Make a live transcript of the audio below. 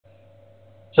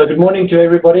So good morning to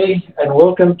everybody and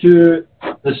welcome to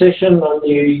the session on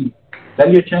the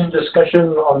value chain discussion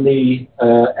on the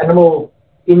animal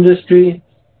industry.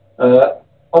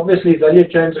 Obviously value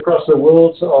chains across the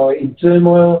world are in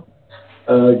turmoil.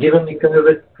 Given the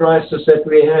COVID crisis that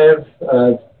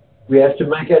we have to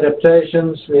make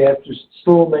adaptations. We have to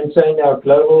still maintain our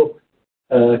global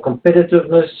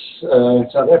competitiveness.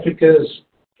 South Africa's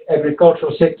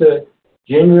agricultural sector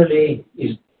generally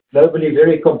is globally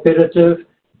very competitive.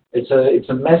 It's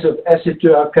a massive asset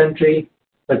to our country,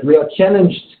 but we are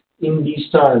challenged in these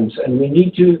times, and we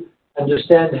need to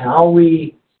understand how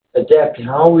we adapt,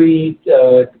 how we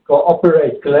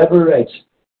cooperate, collaborate,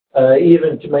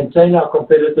 even to maintain our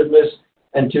competitiveness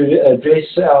and to address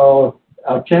our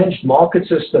changed market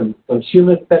system.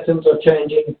 Consumer patterns are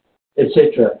changing,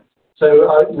 etc.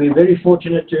 So we're very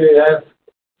fortunate to have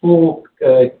four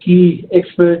key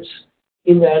experts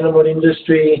in the animal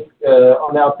industry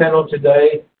on our panel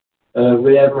today.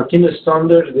 We have Martinus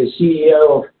Stander, the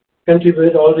CEO of Country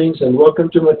Bird Holdings, and welcome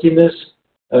to Martinus.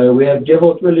 We have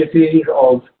Gerald Olivier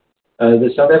of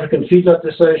the South African Feedlot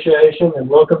Association, and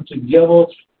welcome to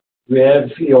Gerald. We have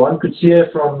Johan Kutsia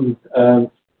from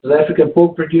South African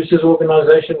Pork Producers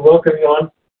Organization. Welcome, Johan.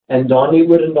 And Dani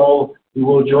Woodendal, who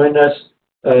will join us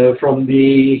from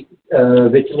the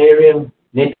veterinarian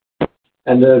net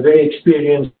and a very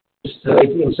experienced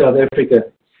in South Africa.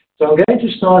 So I'm going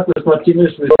to start with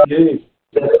Martinus with you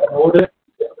in order.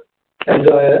 And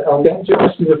I'm going to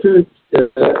ask you the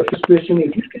first question.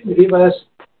 If you can give us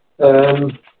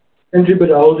Country Bird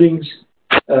Holdings,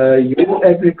 your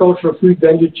agricultural food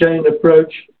value chain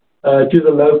approach to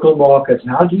the local markets.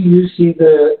 How do you see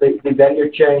the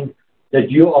value chain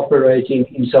that you're operating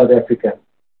in South Africa?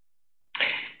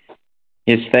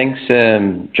 Yes, thanks,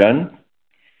 John.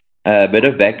 A bit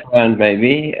of background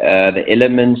maybe. The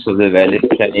elements of the value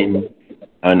chain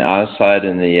on our side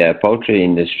in the poultry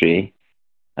industry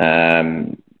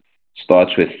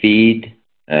starts with feed,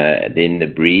 then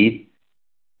the breed,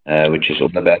 which is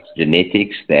all about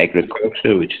genetics, the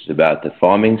agriculture, which is about the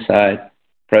farming side,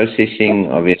 processing,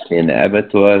 obviously, in the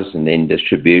abattoirs, and then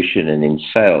distribution, and then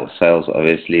sales. Sales,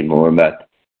 obviously, more about,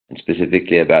 and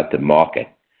specifically about the market.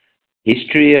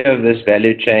 History of this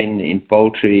value chain in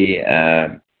poultry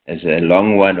is a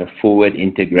long one of forward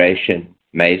integration.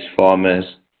 Maize farmers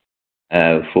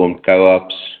formed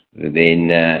co-ops,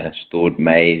 then stored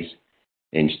maize,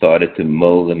 then started to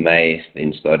mill the maize,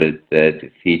 then started to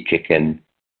feed chicken,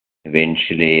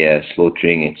 eventually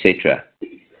slaughtering, etc.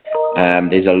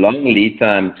 There's a long lead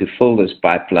time to fill this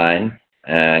pipeline.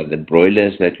 The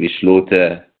broilers that we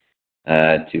slaughter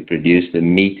to produce the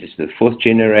meat is the fourth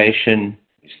generation.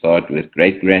 You start with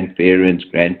great-grandparents,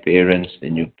 grandparents,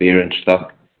 then your parent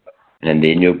stock, and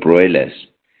then your broilers.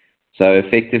 So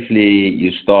effectively,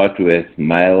 you start with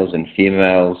males and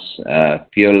females,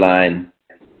 pure line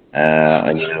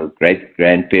on your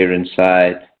great-grandparent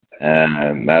side,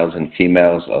 males and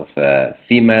females of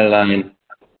female line.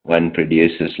 One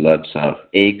produces lots of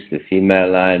eggs, the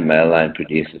female line. Male line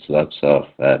produces lots of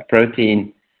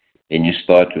protein. Then you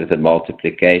start with a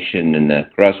multiplication and a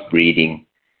crossbreeding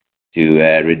to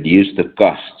reduce the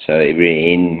cost. So every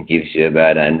hen gives you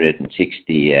about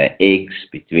 160 eggs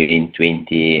between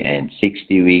 20 and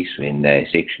 60 weeks when they're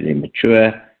sexually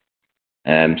mature.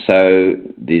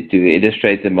 To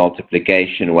illustrate the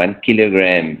multiplication, 1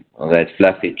 kilogram of that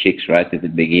fluffy chicks right at the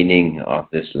beginning of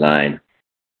this line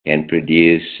can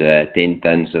produce 10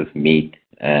 tons of meat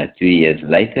 2 years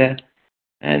later,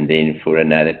 and then for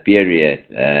another period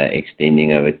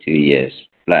extending over 2 years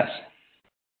plus.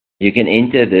 You can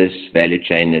enter this value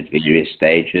chain at various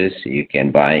stages. You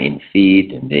can buy in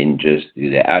feed and then just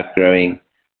do the outgrowing.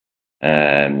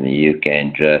 You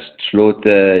can just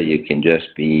slaughter. You can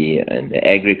just be on the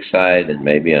agri side and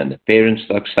maybe on the parent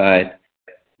stock side.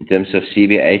 In terms of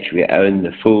CBH, we own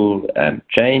the full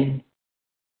chain.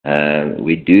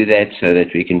 We do that so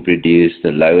that we can produce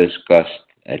the lowest cost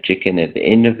chicken at the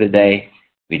end of the day.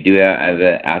 We do,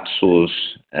 however, outsource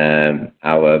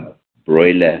our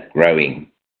broiler growing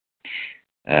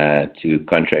to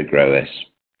contract growers.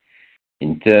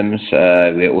 In terms,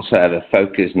 we also have a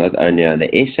focus not only on the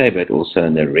SA but also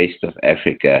on the rest of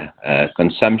Africa.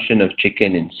 Consumption of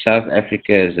chicken in South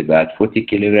Africa is about 40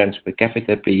 kilograms per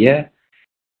capita per year,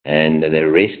 and the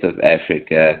rest of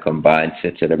Africa combined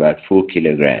sits at about 4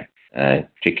 kilograms.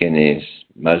 Chicken is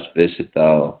most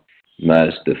versatile,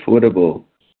 most affordable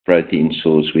protein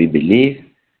source, we believe,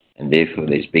 and therefore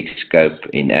there's big scope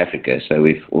in Africa. So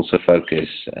we've also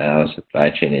focused our supply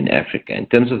chain in Africa. In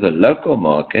terms of the local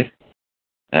market,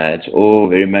 it's all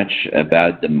very much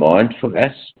about demand for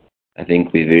us. I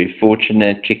think we're very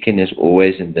fortunate. Chicken is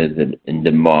always in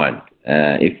demand.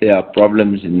 If there are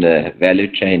problems in the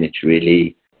value chain, it's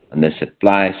really on the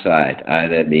supply side,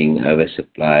 either being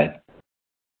oversupplied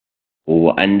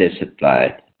or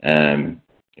undersupplied.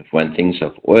 If one thinks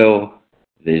of oil,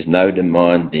 there's no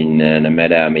demand, then no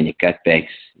matter how many cutbacks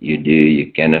you do,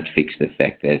 you cannot fix the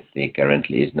fact that there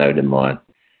currently is no demand.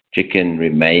 Chicken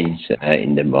remains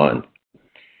in demand.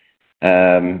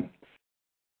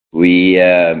 We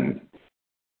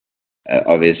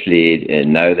obviously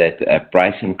know that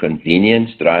price and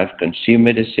convenience drive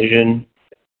consumer decision.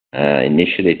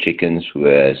 Initially, chickens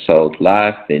were sold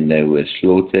live, then they were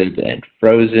slaughtered and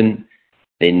frozen.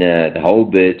 Then the whole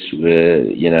birds were,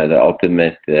 the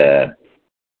ultimate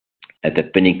at the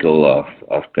pinnacle of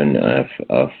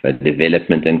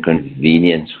development and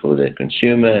convenience for the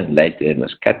consumer. Later, it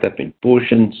was cut up in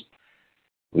portions.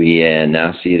 We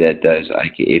now see that those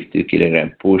IKF 2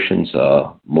 kilogram portions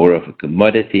are more of a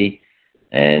commodity,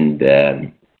 and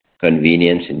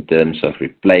convenience in terms of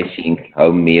replacing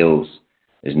home meals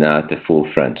is now at the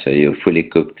forefront. So you're fully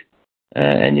cooked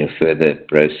and you're further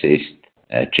processed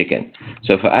chicken.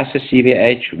 So for us as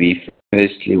CVH, we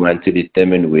firstly want to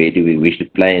determine where do we wish to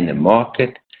play in the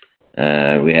market.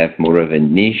 We have more of a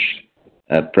niche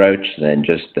approach than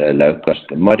just a low-cost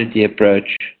commodity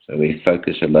approach. So we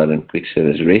focus a lot on quick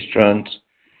service restaurants,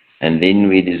 and then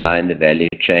we design the value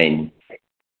chain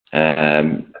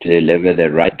to deliver the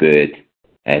right bird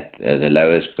at the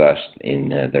lowest cost in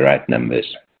the right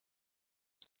numbers.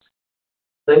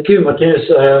 Thank you, Martinus.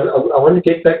 I want to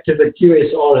get back to the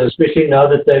QSR, especially now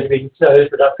that they've been closed.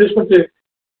 But I first want to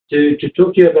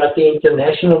talk to you about the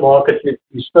international market.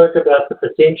 You spoke about the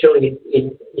potential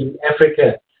in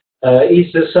Africa.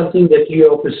 Is this something that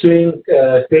you are pursuing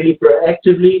fairly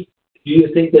proactively? Do you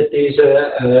think that there's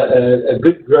a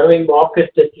good growing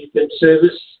market that you can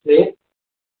service there?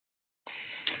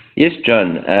 Yes,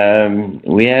 John.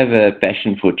 We have a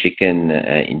passion for chicken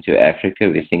into Africa.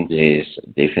 We think there's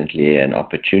definitely an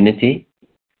opportunity.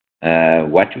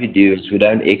 What we do is we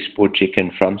don't export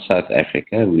chicken from South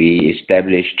Africa. We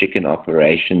establish chicken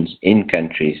operations in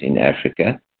countries in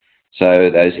Africa. So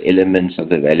those elements of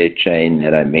the value chain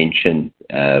that I mentioned,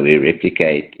 we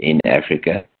replicate in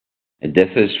Africa. It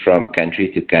differs from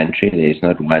country to country. There's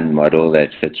not one model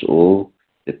that fits all.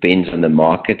 Depends on the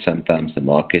market. Sometimes the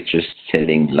market's just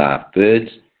selling live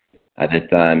birds. Other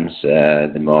times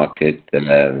the market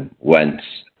wants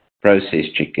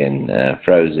processed chicken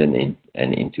frozen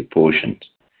and into portions.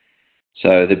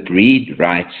 So the breed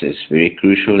rights is very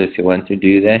crucial if you want to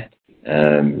do that.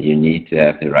 You need to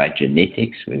have the right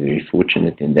genetics. We're very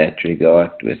fortunate in that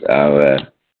regard with our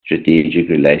strategic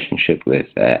relationship with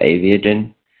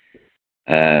Aviagen.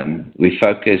 We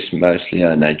focus mostly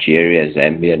on Nigeria,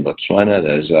 Zambia, and Botswana.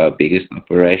 Those are our biggest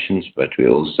operations, but we're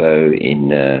also in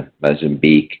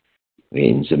Mozambique, we're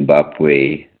in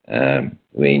Zimbabwe,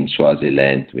 we're in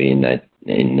Swaziland, we're in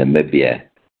Namibia.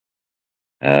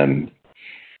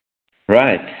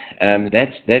 Right.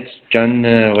 That's John,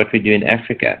 what we do in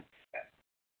Africa.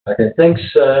 Okay, thanks,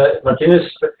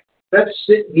 Martinus. Perhaps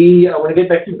I want to get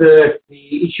back to the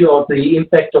issue of the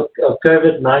impact of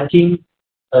COVID-19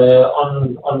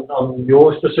 on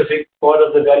your specific part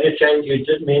of the value chain. You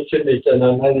did mention it, and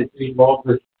I know that you're involved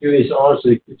with QSRs,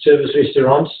 the quick service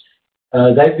restaurants.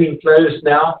 They've been closed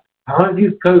now. How have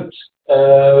you coped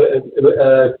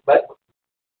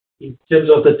in terms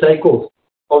of the takeoff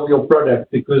of your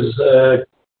product? Because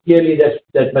clearly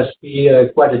that must be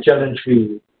quite a challenge for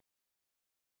you.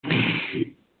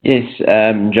 Yes,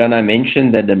 John, I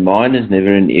mentioned that demand is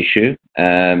never an issue.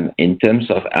 In terms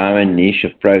of our niche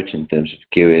approach, in terms of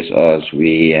QSRs,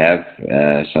 we have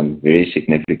some very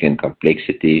significant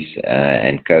complexities,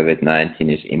 and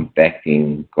COVID-19 is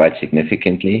impacting quite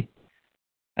significantly.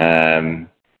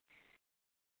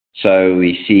 So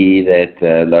we see that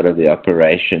a lot of the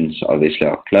operations obviously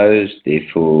are closed.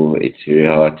 Therefore, it's very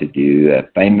hard to do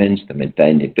payments to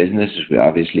maintain their businesses. We're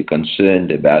obviously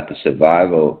concerned about the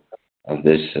survival of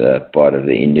this part of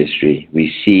the industry.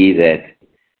 We see that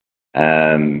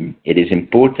it is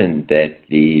important that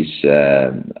these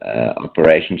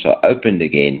operations are opened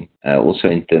again, also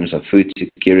in terms of food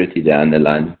security down the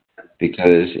line,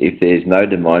 because if there's no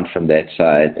demand from that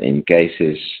side, in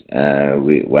cases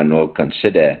one will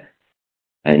consider,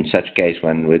 in such case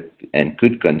one would and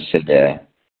could consider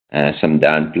some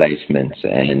down placements,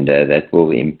 and that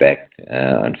will impact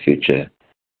on future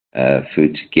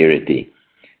food security.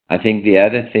 I think the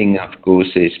other thing, of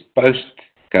course, is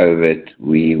post-COVID,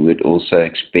 we would also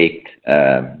expect,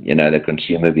 the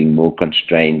consumer being more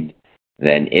constrained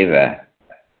than ever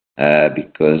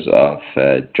because of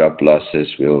job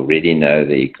losses. We already know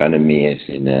the economy is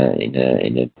in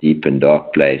a deep and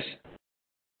dark place.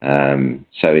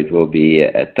 So it will be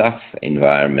a tough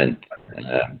environment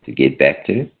to get back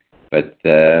to. But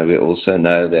we also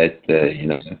know that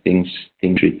things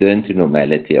return to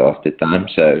normality after time.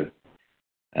 So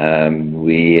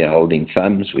we are holding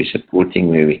thumbs, we're supporting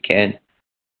where we can,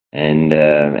 and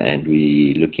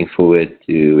we're looking forward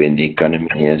to when the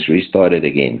economy has restarted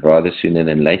again, rather sooner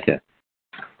than later.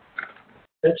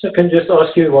 Perhaps I can just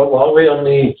ask you, while we're on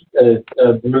the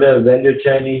broader value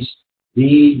chain, is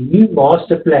the new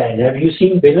master plan, have you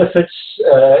seen benefits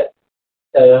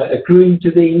accruing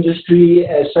to the industry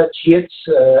as such yet,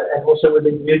 and also with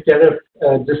the new tariff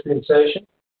dispensation?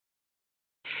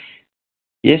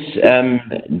 Yes,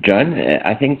 John,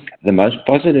 I think the most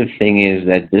positive thing is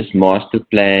that this master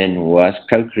plan was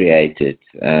co-created.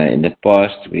 In the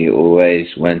past, we always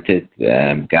wanted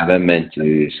government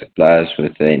to supply us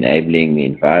with the enabling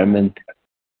environment.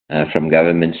 From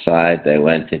government side, they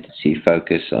wanted to see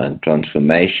focus on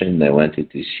transformation. They wanted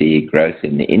to see growth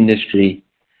in the industry.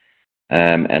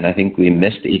 And I think we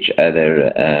missed each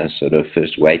other, sort of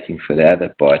first waiting for the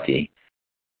other party.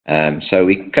 So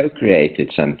we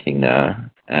co-created something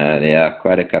now. There are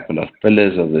quite a couple of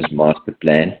pillars of this master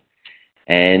plan.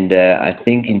 And I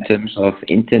think in terms of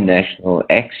international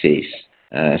access,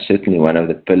 certainly one of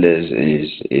the pillars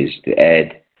is to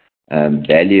add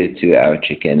value to our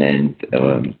chicken, and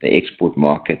the export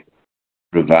market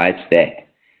provides that.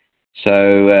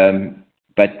 So,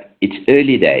 but it's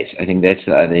early days. I think that's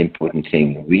the other important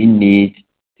thing. We need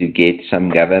to get some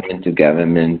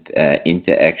government-to-government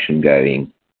interaction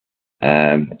going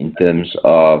in terms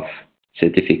of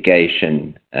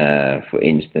certification, for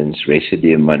instance,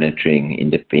 residue monitoring,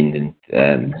 independent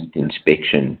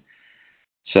inspection.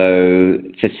 So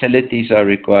facilities are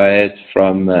required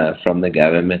from the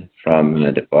government, from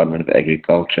the Department of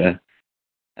Agriculture,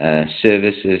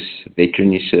 services,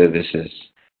 veterinary services,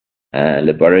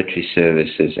 laboratory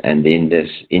services, and then this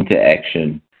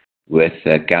interaction with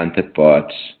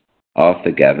counterparts of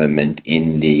the government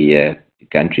in the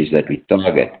countries that we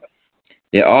target.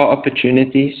 There are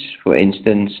opportunities, for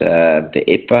instance, the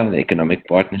EPA, the Economic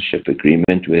Partnership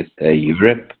Agreement with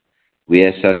Europe. We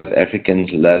as South Africans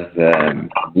love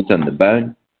meat on the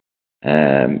bone.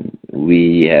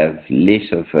 We have less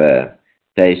of a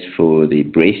taste for the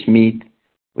breast meat,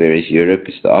 whereas Europe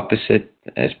is the opposite.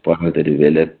 As part of the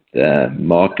developed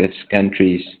markets,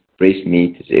 countries, breast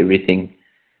meat is everything.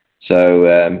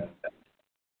 So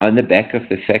on the back of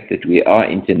the fact that we are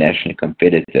internationally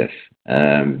competitive,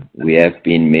 we have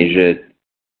been measured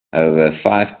over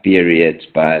 5 periods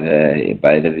by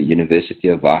the University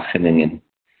of Wageningen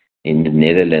in the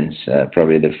Netherlands,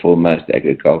 probably the foremost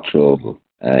agricultural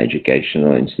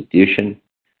educational institution,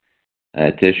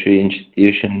 tertiary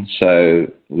institution. So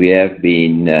we have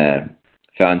been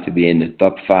found to be in the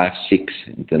top 5, 6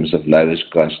 in terms of lowest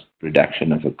cost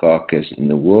production of a carcass in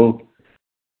the world.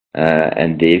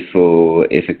 And therefore,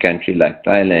 if a country like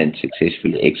Thailand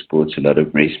successfully exports a lot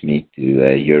of breast meat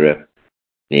to Europe,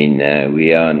 then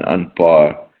we are on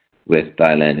par with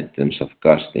Thailand in terms of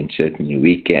cost, and certainly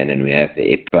we can, and we have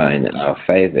the EPA in our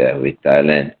favor, where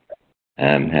Thailand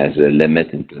has a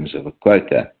limit in terms of a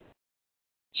quota.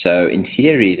 So in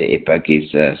theory, the EPA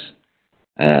gives us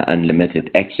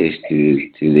unlimited access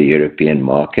to the European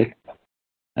market,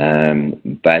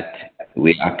 but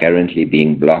we are currently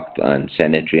being blocked on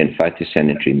sanitary and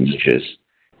phytosanitary measures,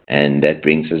 and that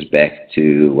brings us back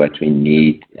to what we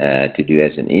need to do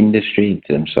as an industry in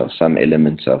terms of some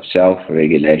elements of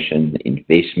self-regulation,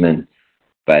 investment,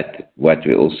 but what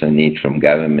we also need from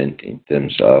government in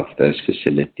terms of those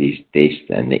facilities, tests,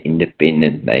 and the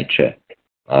independent nature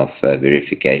of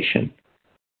verification.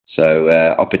 So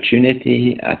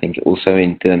opportunity, I think also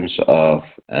in terms of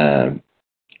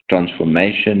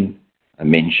transformation. I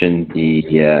mentioned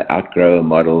the outgrower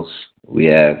models. We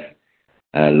have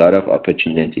a lot of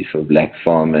opportunity for black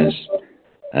farmers.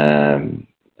 Land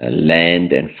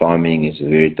and farming is a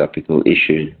very topical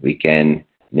issue. We can,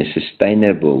 in a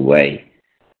sustainable way,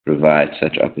 provide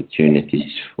such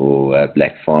opportunities for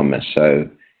black farmers. So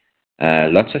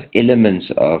lots of elements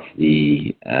of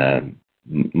the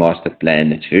master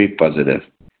plan. It's very positive,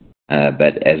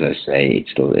 but as I say,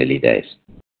 it's still early days.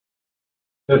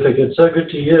 Perfect. It's so good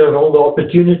to hear all the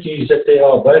opportunities that there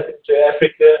are, both into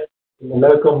Africa, in the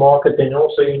local market, and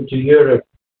also into Europe.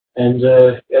 And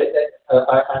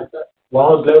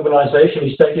while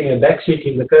globalization is taking a backseat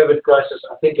in the COVID crisis,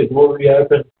 I think it will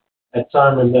reopen at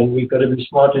time, and we've got to be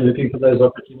smart in looking for those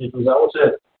opportunities. I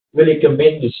also really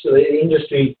commend the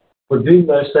industry for doing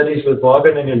those studies with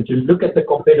Wageningen and to look at the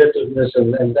competitiveness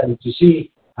and to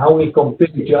see how we compare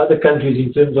to other countries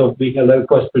in terms of being a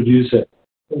low-cost producer.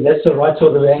 And that's the right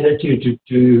sort of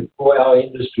attitude for our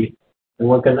industry. and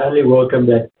one can only welcome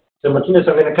that. So Martinez,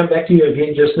 I'm going to come back to you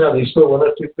again just now. There's still one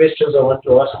or two questions I want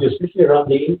to ask you, especially around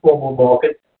the informal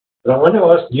market. But I want to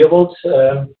ask Dewald,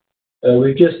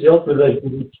 we've just dealt with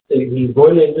the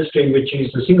broiler industry, which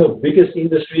is the single biggest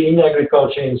industry in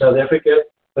agriculture in South Africa,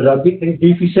 but I think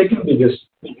beef is second biggest.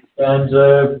 And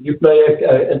you play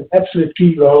an absolute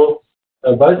key role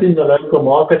both in the local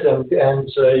market and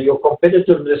your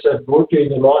competitiveness has brought you in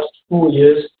the last 4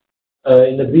 years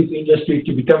in the beef industry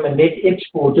to become a net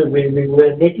exporter when we were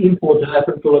a net importer up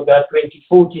until about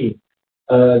 2014.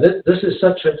 This is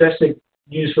such fantastic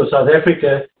news for South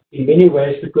Africa in many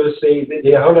ways because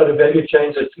there are a whole lot of value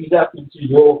chains that feed up into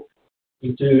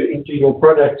your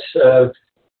products.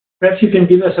 Perhaps you can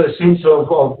give us a sense of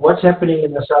what's happening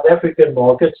in the South African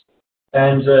market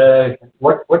and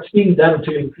what's being done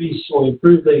to increase or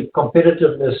improve the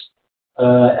competitiveness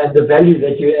and the value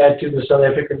that you add to the South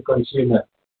African consumer.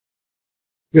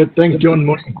 Good, thanks, John.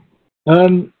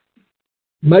 Morning.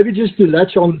 Maybe just to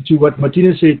latch on to what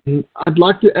Martina said, I'd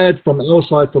like to add from our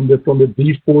side, from the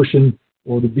beef portion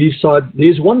or the beef side,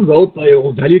 there's one role player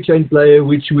or value chain player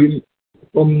which we,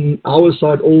 from our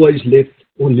side, always left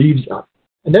or leaves out.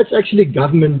 And that's actually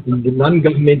government, the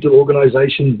non-governmental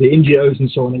organizations, the NGOs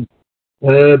and so on,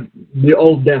 the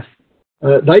old DAF.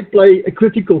 They play a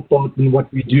critical part in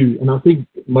what we do. And I think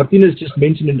Martinez just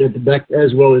mentioned it at the back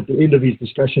as well at the end of his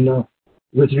discussion now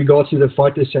with regards to the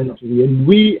phytosanitary. And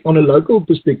we, on a local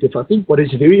perspective, I think what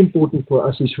is very important for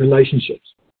us is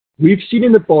relationships. We've seen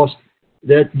in the past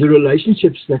that the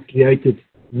relationships that created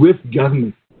with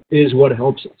government is what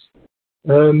helps us.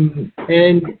 And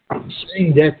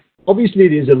saying that, obviously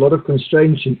there's a lot of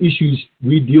constraints and issues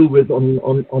we deal with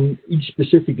on each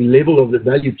specific level of the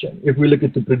value chain. If we look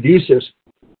at the producers,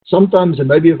 sometimes, and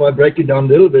maybe if I break it down a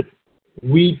little bit,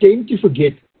 we tend to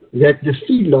forget that the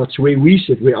feedlots where we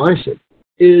sit, where I sit,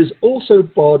 is also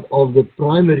part of the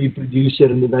primary producer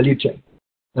in the value chain.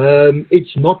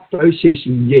 It's not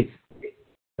processing yet.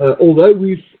 Although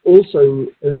we've also,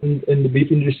 in the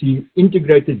beef industry,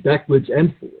 integrated backwards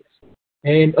and forwards.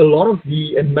 And a lot of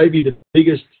and maybe the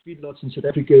biggest feedlots in South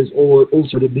Africa is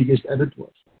also the biggest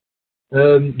abattoirs.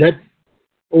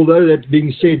 Although that's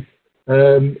being said,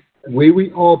 where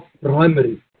we are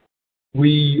primary,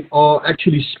 we are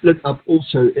actually split up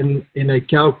also in a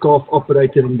cow-calf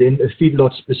operator and then a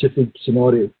feedlot-specific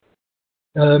scenario.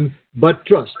 But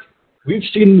trust, we've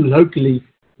seen locally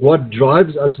what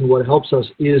drives us and what helps us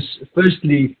is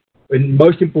firstly, and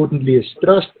most importantly, is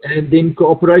trust and then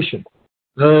cooperation.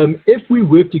 If we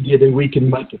work together, we can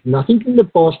make it. And I think in the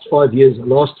past 5 years, the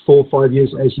last 4 or 5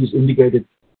 years, as you've indicated,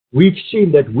 we've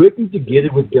seen that working together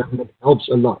with government helps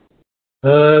a lot.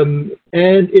 And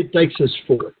it takes us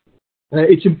forward.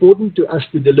 It's important to us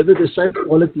to deliver the same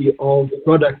quality of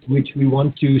product which we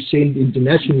want to send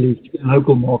internationally to the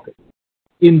local market.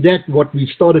 In that, what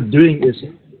we've started doing is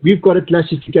we've got a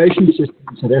classification system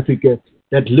in South Africa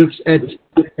that looks at,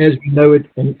 as we know it,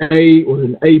 an A or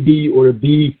an AB or a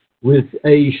B with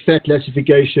a fat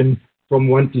classification from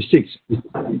 1 to 6.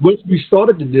 Once we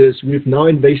started to do this, we've now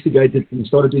investigated and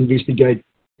started to investigate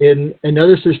in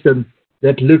another system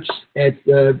that looks at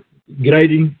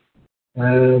grading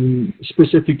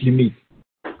specifically meat.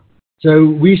 So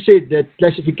we said that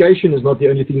classification is not the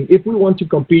only thing. If we want to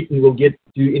compete, and we'll get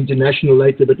to international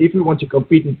later, but if we want to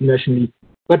compete internationally,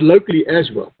 but locally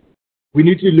as well, we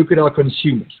need to look at our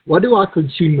consumers. What do our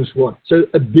consumers want? So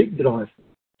a big drive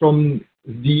from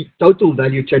the total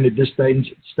value chain at this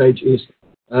stage is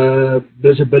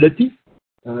visibility,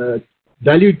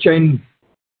 value chain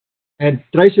and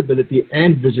traceability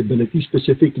and visibility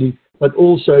specifically, but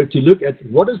also to look at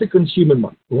what does the consumer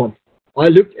want. I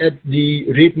looked at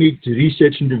the Red Meat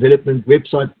Research and Development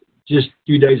website just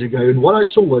 2 days ago, and what I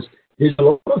saw was there's a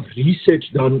lot of research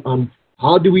done on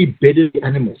how do we better the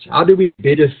animals, how do we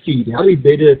better feed, how do we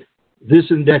better this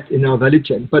and that in our value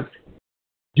chain. But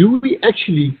do we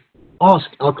actually ask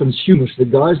our consumers, the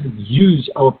guys that use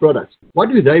our products, what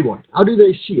do they want? How do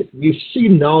they see it? We've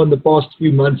seen now in the past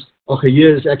few months, or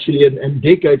years actually, and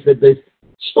decades, that they've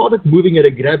started moving at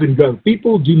a grab and go.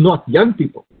 Young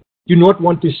people, do not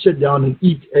want to sit down and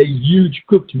eat a huge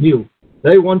cooked meal.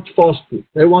 They want fast food.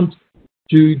 They want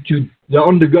they're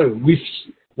on the go.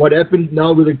 What happened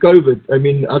now with the COVID, I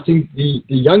mean, I think the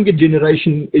younger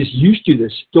generation is used to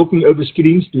this, talking over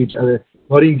screens to each other,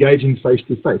 not engaging face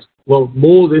to face. Well,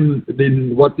 more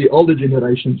than what the older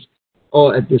generations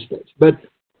are at this stage. But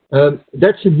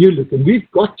that's a new look, and we've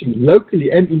got to,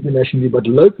 locally and internationally, but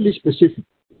locally specific,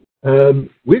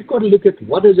 we've got to look at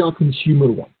what does our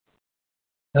consumer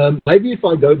want. Maybe if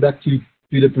I go back to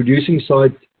the producing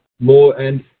side more,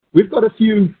 and we've got a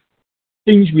few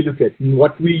things we look at. And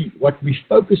what we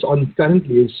focus on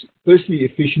currently is firstly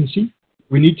efficiency.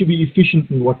 We need to be efficient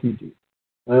in what we do.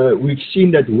 We've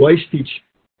seen that wastage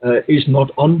is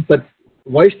not on, but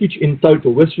wastage in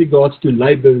total with regards to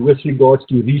labor, with regards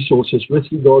to resources, with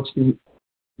regards to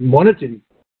monetary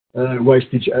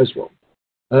wastage as well.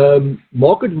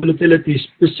 Market volatility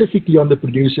specifically on the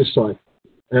producer side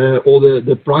or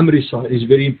the primary side is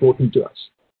very important to us.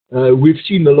 We've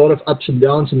seen a lot of ups and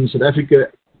downs in South Africa,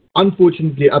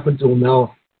 unfortunately up until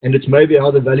now, and it's maybe how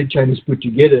the value chain is put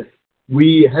together.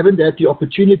 We haven't had the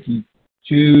opportunity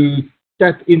to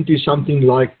tap into something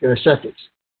like SAFEX.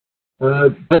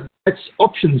 But that's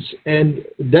options, and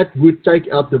that would take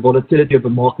out the volatility of the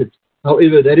market.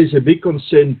 However, that is a big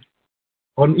concern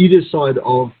on either side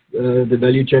of the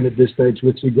value chain at this stage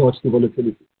with regards to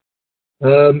volatility.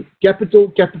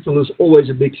 Capital is always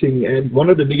a big thing, and one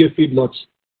of the bigger feedlots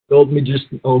told me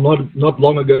not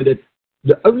long ago that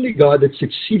the only guy that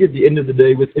succeeded at the end of the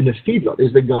day within a feedlot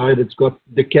is the guy that's got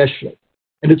the cash flow.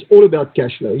 And it's all about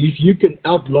cash flow. If you can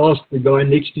outlast the guy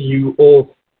next to you or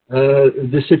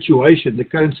the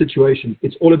current situation,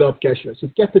 it's all about cash flow. So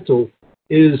capital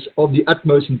is of the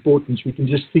utmost importance. We can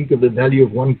just think of the value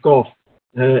of one calf.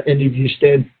 And if you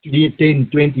stand 10,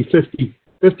 20,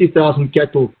 50,000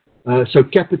 cattle, so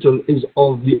capital is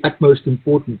of the utmost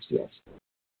importance to us.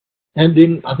 And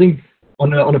then I think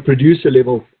on a producer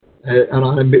level, and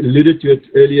I alluded to it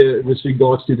earlier with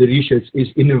regards to the research, is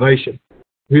innovation.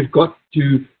 We've got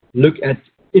to look at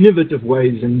innovative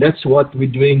ways, and that's what we're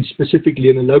doing specifically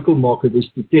in the local market, is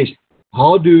to test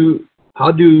how do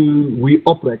we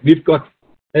operate. We've got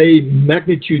a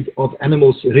magnitude of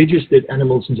animals, registered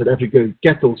animals in South Africa,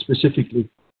 cattle specifically,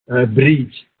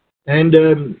 breeds, and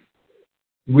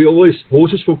we always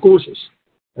horses for courses.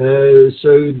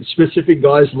 So specific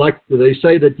guys they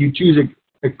say that you choose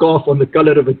a calf on the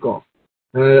color of a calf.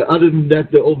 Other than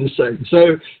that, they're all the same.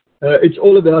 So it's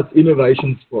all about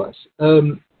innovations for us.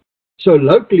 So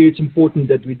locally, it's important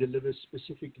that we deliver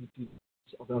specifically to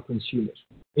of our consumers.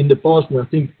 In the past, and I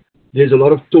think there's a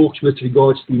lot of talks with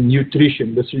regards to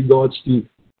nutrition, with regards to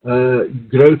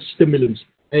growth stimulants.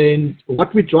 And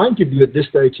what we're trying to do at this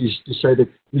stage is to say that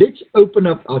let's open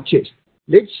up our chest.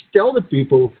 Let's tell the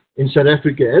people in South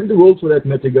Africa and the world for that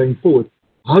matter going forward,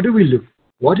 how do we look?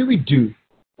 What do we do?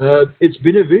 It's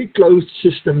been a very closed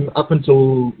system up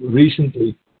until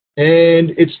recently.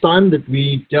 And it's time that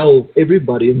we tell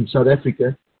everybody in South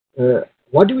Africa,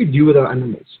 what do we do with our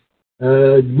animals?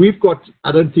 We've got,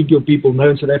 I don't think your people know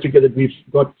in South Africa that we've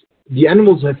got, the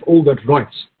animals have all got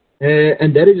rights.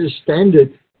 And that is a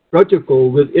standard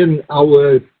protocol within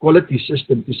our quality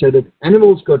system to say that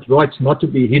animals got rights not to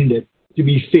be hindered, to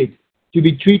be fed, to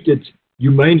be treated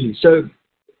humanely. So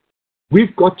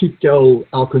we've got to tell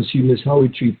our consumers how we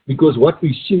treat, because what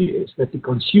we see is that the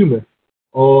consumer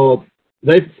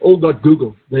they've all got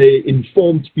Google. They're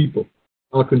informed people,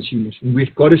 our consumers, and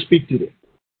we've got to speak to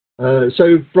them.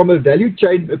 So from a value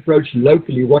chain approach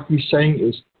locally, what we're saying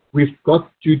is we've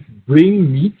got to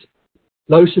bring meat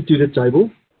closer to the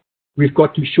table. We've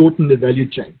got to shorten the value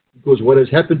chain, because what has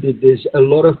happened is there's a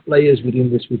lot of players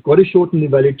within this. We've got to shorten the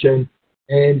value chain,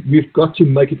 and we've got to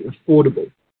make it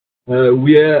affordable.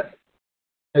 We're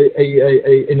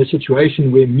in a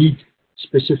situation where meat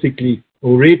specifically,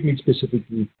 or red meat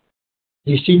specifically,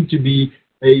 they seem to be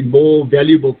a more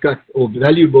valuable cut or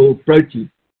valuable protein.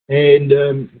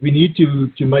 And we need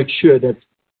to make sure that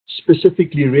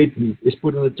specifically red meat is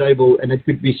put on the table, and it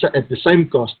could be at the same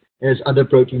cost as other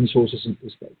protein sources in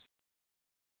this case.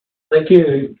 Thank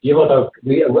you, Gilbert.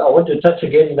 I want to touch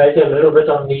again later a little bit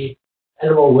on the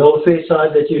animal welfare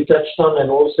side that you touched on,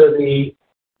 and also the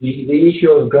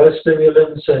issue of growth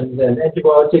stimulants and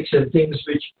antibiotics and things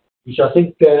which I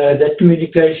think that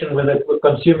communication with the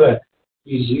consumer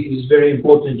is very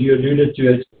important. You alluded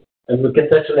to it, and we can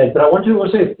touch on that. But I want to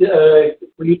also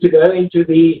for you to go into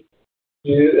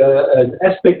an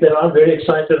aspect that I'm very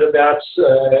excited about,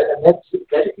 and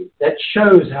that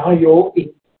shows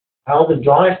how the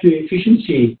drive to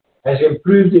efficiency has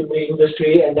improved in the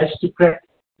industry, and that's to crack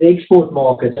the export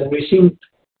market. And we've seen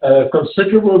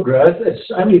considerable growth. It's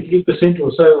only 3%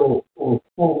 or so, or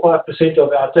 4 or 5%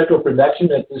 of our total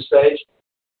production at this stage.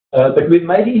 But we've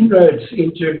made inroads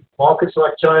into markets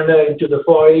like China, into the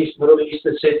Far East, Middle East,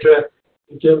 etc.,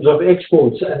 in terms of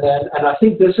exports. And I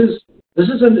think this is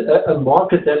a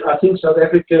market that I think South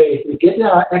Africa, if we get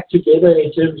our act together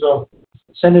in terms of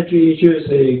sanitary issues,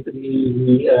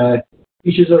 the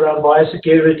issues around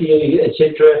biosecurity, etc.,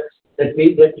 that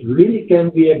really can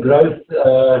be a growth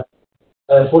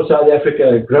for South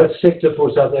Africa, a growth sector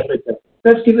for South Africa.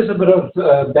 Perhaps give us a bit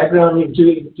of background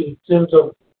in terms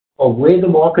of where the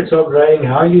markets are growing,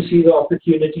 how you see the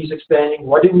opportunities expanding?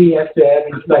 What do we have to have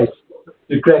in place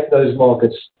to crack those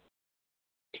markets?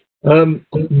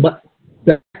 But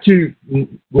back to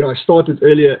when I started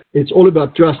earlier, it's all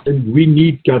about trust, and we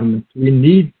need government. We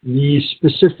need the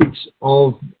specifics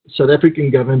of South African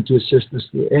government to assist us,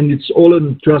 and it's all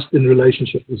in trust and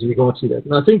relationship with regards to that.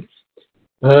 And I think,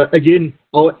 again,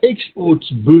 our exports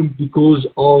boomed because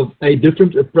of a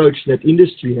different approach that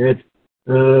industry had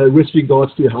with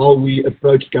regards to how we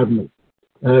approach government.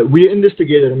 We're in this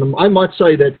together, and I might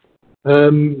say that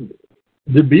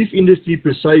the beef industry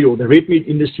per se, or the red meat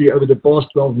industry over the past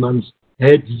 12 months,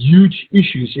 had huge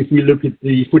issues. If we look at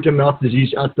the foot and mouth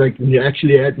disease outbreak, and we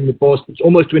actually had in the past, it's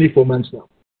almost 24 months now.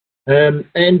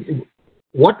 And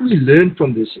what we learned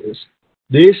from this is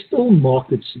there's still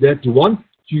markets that want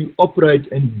to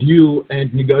operate and deal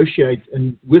and negotiate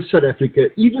with South Africa,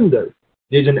 even though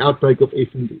there's an outbreak of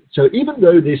FMD. So even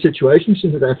though there's situations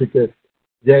in South Africa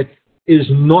that is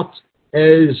not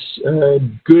as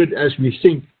good as we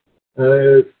think,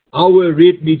 our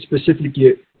red meat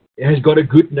specifically has got a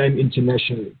good name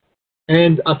internationally.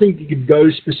 And I think it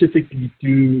goes specifically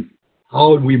to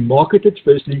how we market it,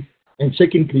 firstly, and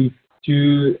secondly,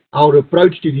 to our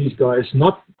approach to these guys,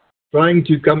 not trying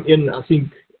to come in, I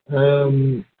think,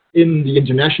 in the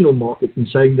international market and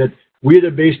saying that we're the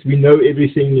best, we know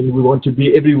everything, and we want to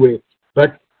be everywhere.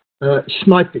 But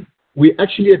sniping. We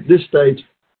actually at this stage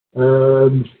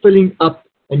filling up,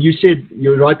 and you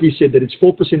rightly said that it's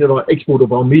 4% of our export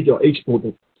of our meat are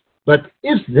exported. But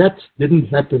if that didn't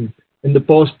happen in the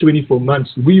past 24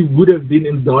 months, we would have been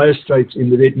in dire straits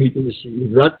in the red meat industry.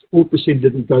 If that 4%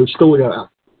 didn't still go out.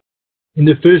 In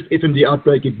the first FMD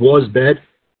outbreak, it was bad.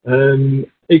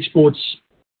 Exports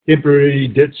temporarily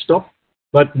did stop.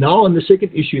 But now on the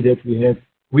second issue that we have,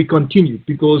 we continue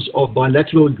because of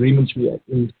bilateral agreements we have.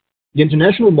 And the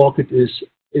international market is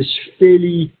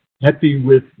fairly happy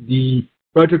with the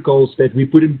protocols that we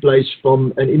put in place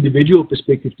from an individual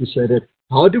perspective to say that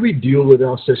how do we deal with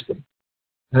our system?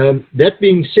 That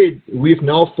being said, we've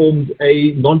now formed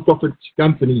a non-profit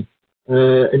company,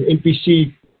 an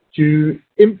NPC, to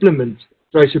implement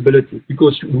traceability,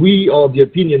 because we are of the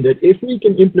opinion that if we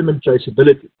can implement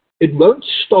traceability, it won't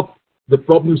stop the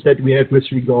problems that we have with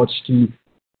regards to,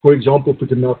 for example,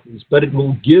 foot and mouth disease, but it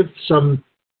will give some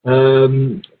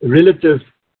relative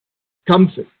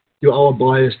comfort to our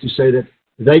buyers to say that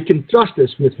they can trust us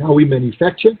with how we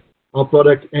manufacture our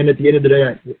product, and at the end of the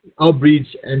day, our breeds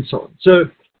and so on. So,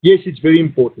 yes, it's very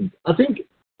important. I think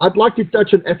I'd like to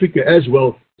touch on Africa as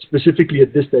well, specifically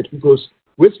at this stage, because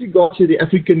with regard to the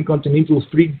African Continental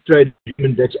Free Trade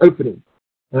Agreement that's opening,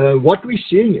 what we're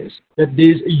seeing is that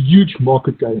there's a huge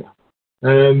market going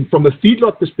on. From a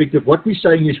feedlot perspective, what we're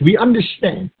saying is we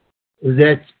understand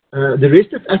that the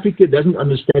rest of Africa doesn't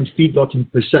understand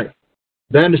feedlotting per se.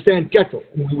 They understand cattle,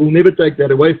 and we will never take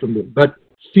that away from them. But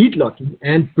feedlotting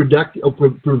and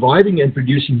providing and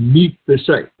producing meat per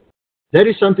se, that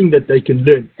is something that they can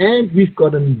learn. And we've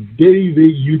got a very,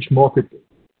 very huge market there.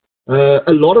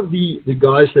 A lot of the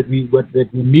guys that we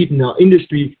meet in our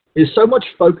industry is so much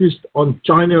focused on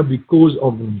China because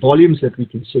of the volumes that we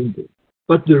can send there.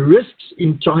 But the risks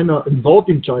involved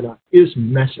in China is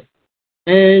massive.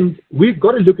 And we've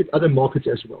got to look at other markets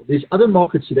as well. There's other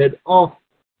markets that are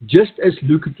just as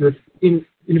lucrative. In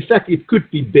fact, it could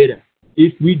be better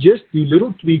if we just do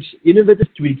little tweaks, innovative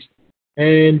tweaks,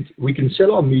 and we can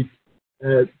sell our meat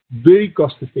very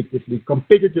cost effectively,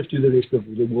 competitive to the rest of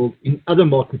the world in other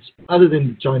markets other than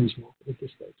the Chinese market at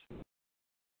this stage.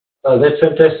 That's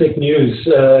fantastic news.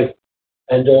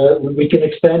 And we can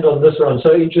expand on this one. I'm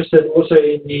so interested also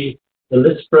in the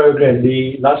LITS program,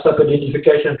 the Livestock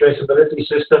Identification and Traceability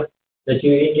System that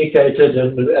you indicated,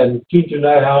 and keen to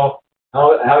know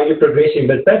how you're progressing.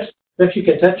 But perhaps you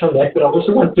can touch on that. But I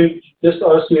also want to just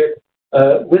ask you,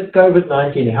 with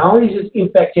COVID-19, how is it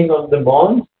impacting on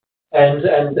demand,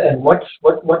 and what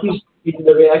is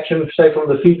the reaction, say, from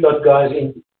the feedlot guys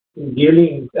in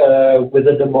dealing with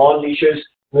the demand issues?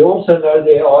 We also know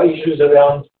there are issues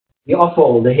around the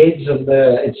offal, the heads of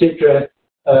the etc.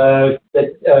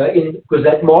 Because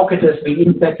that market has been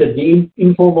impacted, the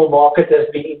informal market has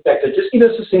been impacted. Just give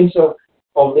us a sense of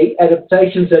the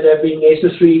adaptations that have been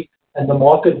necessary and the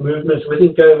market movements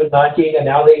within COVID-19 and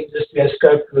how the industry has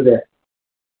coped with that.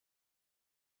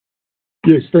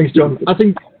 Yes, thanks, John. I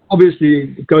think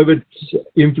obviously COVID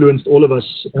influenced all of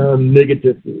us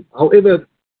negatively. However,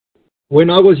 when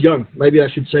I was young, maybe I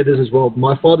should say this as well,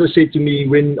 my father said to me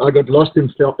when I got lost in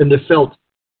the veld,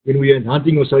 when we were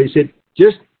hunting or so, he said,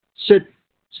 just sit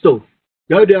still.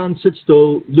 Go down, sit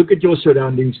still, look at your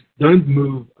surroundings, don't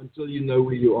move until you know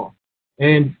where you are.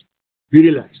 And be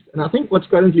relaxed. And I think what's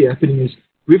currently happening is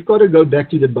we've got to go back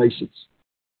to the basics.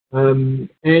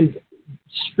 And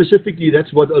specifically,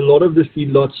 that's what a lot of the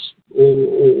feedlots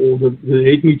or the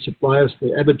red meat suppliers,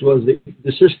 the abattoirs,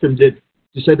 the system did,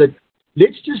 to say that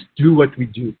let's just do what we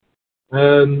do.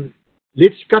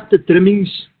 Let's cut the trimmings,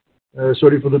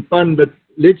 sorry for the pun, but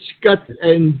let's cut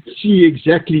and see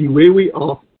exactly where we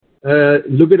are.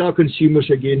 Look at our consumers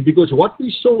again, because what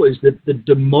we saw is that the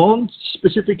demand,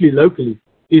 specifically locally,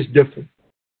 is different.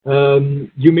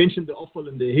 You mentioned the offal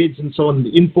and the heads and so on,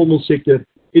 the informal sector.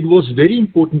 It was very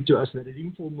important to us that the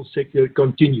informal sector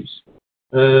continues.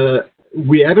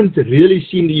 We haven't really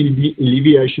seen the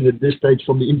alleviation at this stage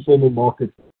from the informal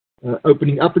market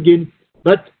opening up again.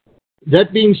 But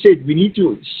that being said, we need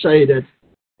to say that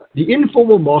the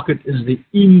informal market is the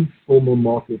informal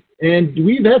market. And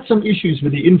we've had some issues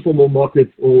with the informal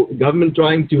market, or government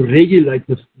trying to regulate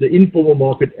the informal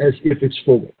market as if it's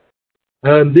formal.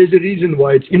 There's a reason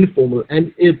why it's informal,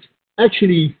 and it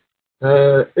actually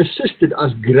assisted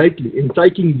us greatly in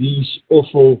taking these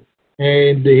offal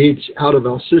and the heads out of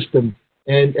our system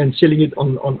and selling it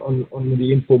on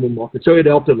the informal market. So it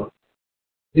helped a lot.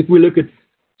 If we look at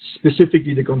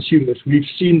specifically the consumers, we've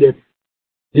seen that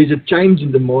there's a change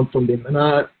in demand from them. And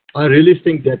I really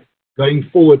think that going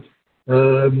forward,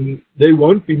 there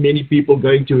won't be many people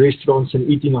going to restaurants and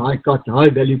eating high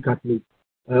value cut meat.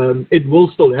 It will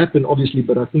still happen, obviously,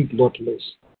 but I think a lot less.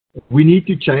 We need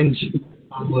to change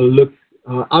our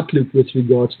outlook with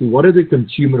regards to what does the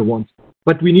consumer want.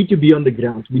 But we need to be on the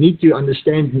ground. We need to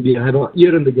understand, we have our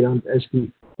ear on the ground as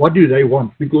to what do they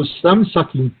want, because some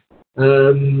sucking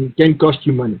can cost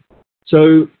you money.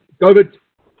 So COVID,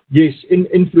 yes,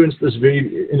 influenced us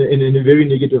in a very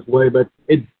negative way, but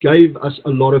it gave us a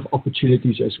lot of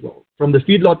opportunities as well. From the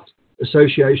Feedlot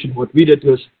Association, what we did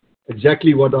was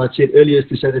exactly what I said earlier, is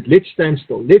to say that let's stand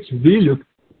still. Let's relook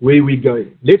where we're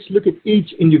going. Let's look at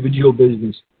each individual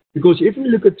business. Because if we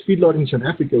look at feedlot in South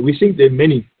Africa, we think there are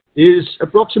many. There's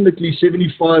approximately 70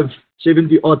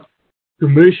 odd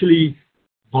commercially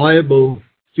viable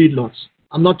feedlots.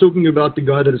 I'm not talking about the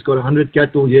guy that has got 100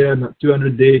 cattle here and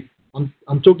 200 there.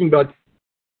 I'm talking about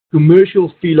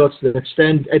commercial feedlots that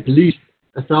stand at least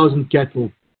 1,000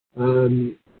 cattle.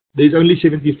 There's only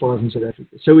 75 in South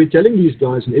Africa. So we're telling these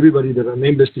guys and everybody that are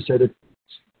members to say that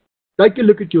take a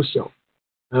look at yourself.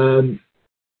 Reinvent.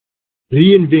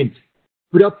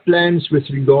 Put up plans with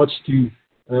regards to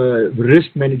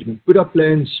risk management. Put up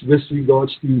plans with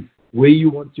regards to where you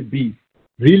want to be.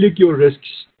 Relook your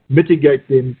risks, mitigate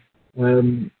them.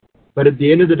 But at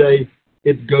the end of the day,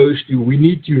 it goes to we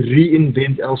need to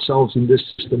reinvent ourselves in this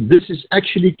system. This is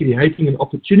actually creating an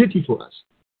opportunity for us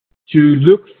to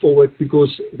look forward, because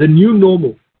the new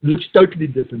normal looks totally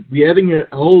different. We're having a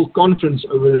whole conference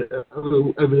over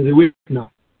the week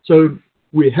now. So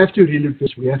we have to relook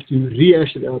this. We have to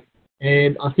rehash it out.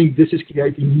 And I think this is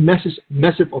creating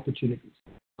massive opportunities.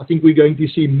 I think we're going to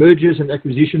see mergers and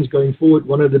acquisitions going forward.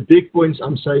 One of the big points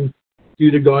I'm saying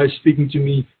to the guys speaking to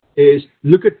me is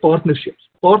look at partnerships.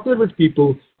 Partner with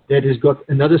people that has got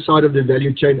another side of the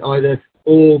value chain either,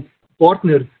 or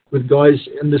partner with guys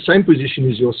in the same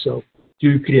position as yourself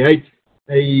to create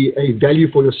a value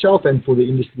for yourself and for the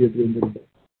industry at the end of the day.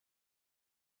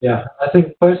 Yeah, I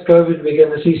think post-COVID we're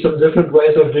going to see some different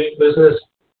ways of doing business,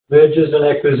 mergers and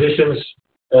acquisitions.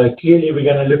 Clearly we're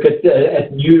going to look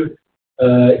at new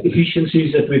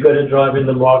efficiencies that we've got to drive in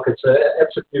the market. So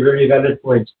absolutely very valid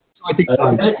point. I think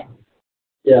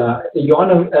yeah,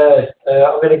 Johan,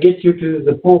 I'm going to get you to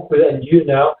the pork and you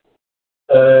now,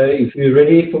 if you're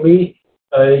ready for me.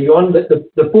 Johan,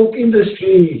 the pork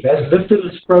industry has lifted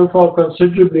its profile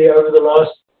considerably over the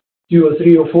last 2 or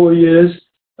 3 or 4 years,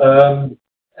 and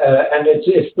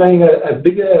it's playing a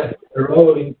bigger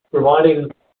role in providing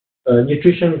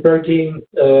nutrition, protein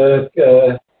to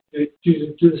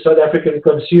the South African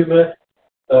consumer.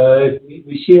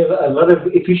 We see a lot of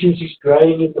efficiencies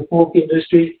growing in the pork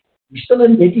industry. We're still a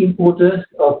net importer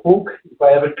of pork, if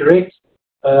I have it correct.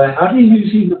 How do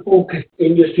you see the pork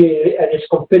industry and its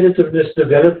competitiveness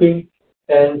developing?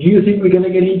 And do you think we're going to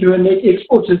get into a net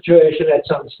export situation at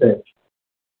some stage?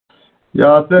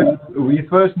 Yeah, I think we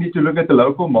first need to look at the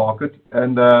local market.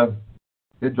 And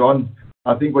John,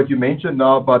 I think what you mentioned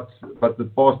now, but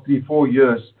the past 3-4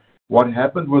 years, what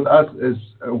happened with us is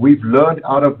we've learned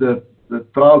out of the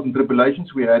trials and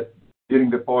tribulations we had during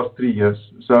the past 3 years.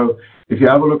 So if you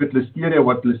have a look at Listeria,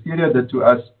 what Listeria did to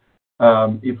us,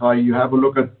 you have a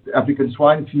look at African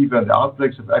swine fever and the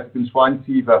outbreaks of African swine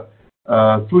fever,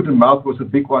 foot and mouth was a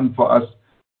big one for us.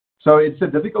 So it's a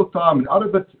difficult time. And out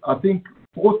of it, I think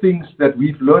 4 things that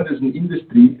we've learned as an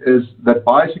industry is that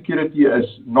biosecurity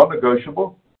is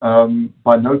non-negotiable.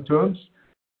 by no terms.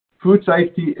 Food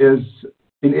safety is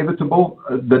inevitable.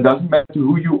 That doesn't matter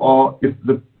who you are.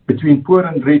 Between poor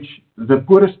and rich, the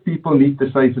poorest people need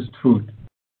the safest food.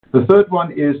 The third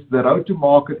one is the road to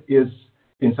market is,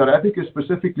 in South Africa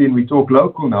specifically, and we talk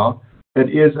local now, it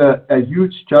is a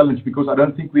huge challenge because I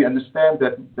don't think we understand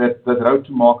that road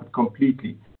to market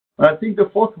completely. And I think the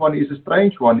fourth one is a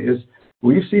strange one, is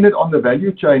we've seen it on the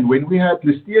value chain. When we had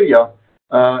listeria,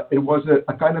 it was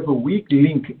a kind of a weak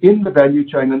link in the value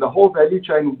chain, and the whole value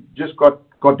chain just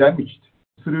got damaged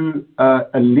through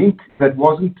a link that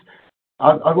wasn't,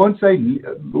 I won't say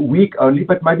weak only,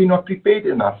 but maybe not prepared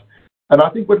enough. And I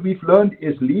think what we've learned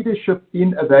is leadership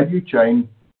in a value chain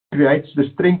creates the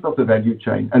strength of the value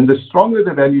chain. And the stronger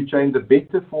the value chain, the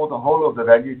better for the whole of the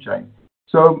value chain.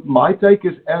 So my take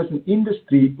is, as an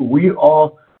industry, we are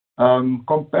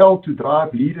compelled to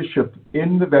drive leadership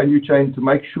in the value chain to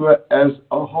make sure as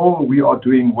a whole we are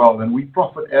doing well and we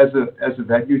profit as a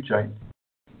value chain.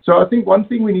 So I think one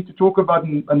thing we need to talk about,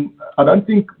 and I don't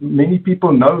think many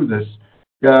people know this,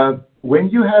 when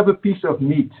you have a piece of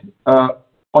meat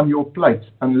on your plate,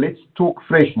 and let's talk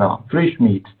fresh now, fresh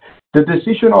meat, the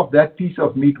decision of that piece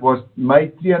of meat was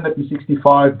made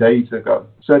 365 days ago.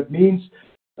 So it means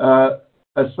a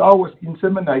sow was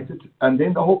inseminated and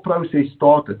then the whole process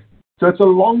started. So it's a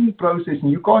long process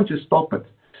and you can't just stop it.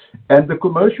 And the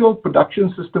commercial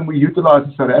production system we utilize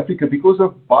in South Africa, because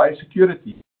of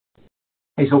biosecurity,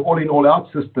 is an all-in, all-out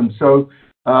system. So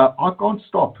I can't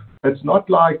stop. It's not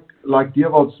like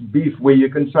Dierwold's beef where you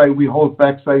can say we hold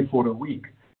back, say, for a week.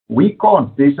 We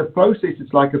can't. There's a process.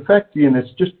 It's like a factory and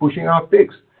it's just pushing out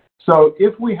pigs. So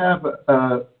if we have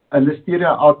a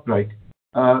listeria outbreak,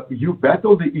 you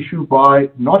battle the issue by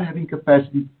not having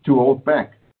capacity to hold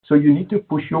back. So you need to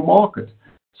push your market.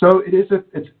 So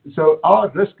so our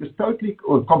risk is totally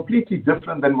or completely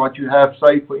different than what you have,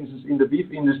 say, for instance, in the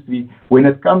beef industry when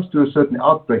it comes to a certain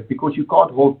outbreak, because you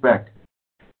can't hold back.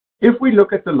 If we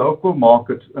look at the local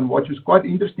market, and what was quite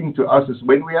interesting to us is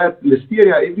when we had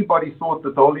listeria, everybody thought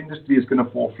that the whole industry is going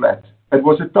to fall flat. It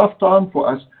was a tough time for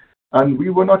us, and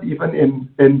we were not even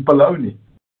in Poloni.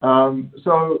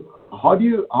 So how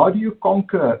do you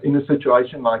conquer in a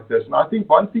situation like this? And I think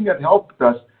one thing that helped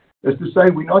us is to say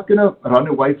we're not going to run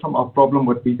away from our problem,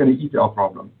 but we're going to eat our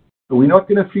problem. We're not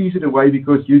going to freeze it away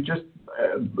because you're just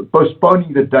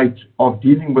postponing the date of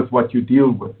dealing with what you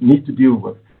need to deal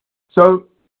with. So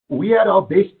we had our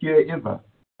best year ever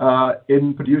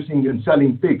in producing and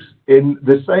selling pigs in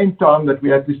the same time that we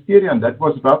had listeria, and that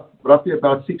was roughly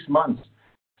about 6 months.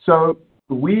 So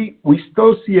we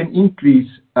still see an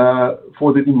increase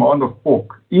for the demand of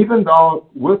pork, even though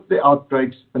with the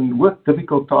outbreaks and with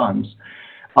difficult times.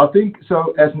 I think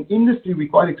so. As an industry, we're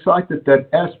quite excited that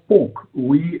as pork,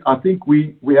 I think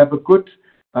we have a good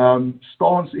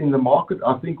stance in the market.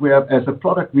 I think we have, as a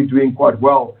product, we're doing quite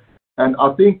well, and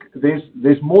I think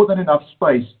there's more than enough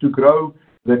space to grow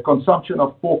the consumption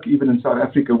of pork even in South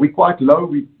Africa. We're quite low.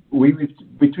 We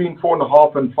between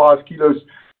 4.5 and 5 kilos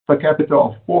per capita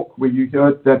of pork, where you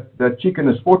heard that chicken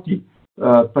is 40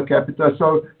 per capita.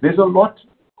 So there's a lot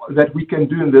that we can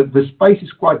do, and the space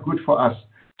is quite good for us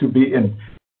to be in.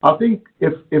 I think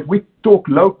if we talk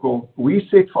local, we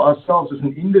set for ourselves as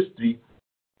an industry,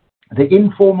 the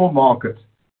informal market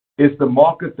is the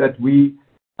market that we,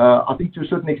 I think to a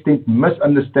certain extent,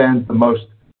 misunderstand the most.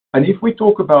 And if we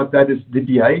talk about that, is the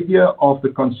behavior of the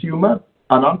consumer,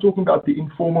 and I'm talking about the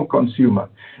informal consumer,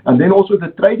 and then also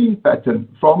the trading pattern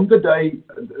from the day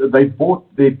they bought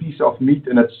their piece of meat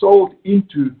and it's sold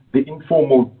into the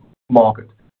informal market.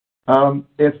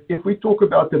 If we talk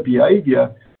about the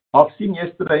behavior, I've seen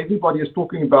yesterday everybody is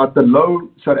talking about the low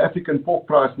South African pork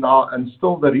price now, and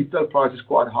still the retail price is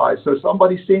quite high. So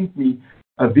somebody sent me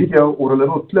a video or a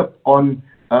little clip on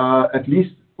at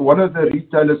least one of the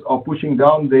retailers are pushing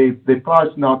down their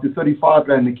price now to 35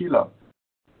 Rand a kilo.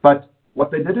 But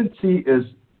what they didn't see is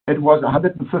it was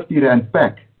 150 Rand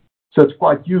pack. So it's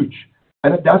quite huge.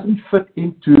 And it doesn't fit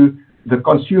into the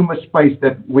consumer space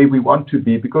where we want to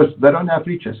be, because they don't have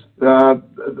reaches.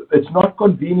 It's not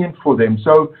convenient for them.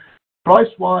 So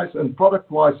price-wise and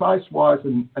product-wise, size-wise,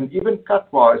 and even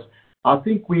cut-wise, I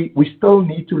think we still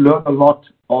need to learn a lot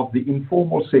of the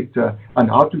informal sector and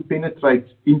how to penetrate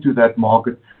into that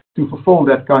market to fulfill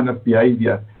that kind of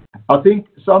behavior. I think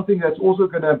something that's also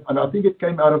going to, and I think it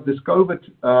came out of this COVID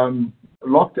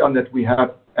lockdown that we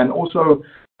have, and also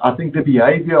I think the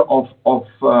behavior of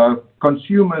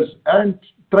consumers and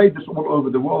traders all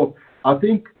over the world, I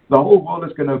think the whole world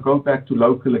is going to go back to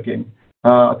local again.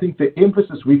 I think the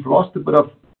emphasis, we've lost a bit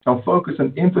of our focus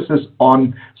and emphasis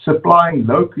on supplying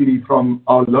locally from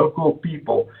our local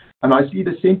people. And I see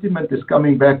the sentiment is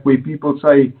coming back where people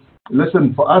say,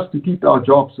 listen, for us to keep our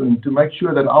jobs and to make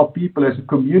sure that our people as a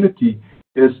community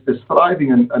is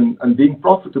thriving and being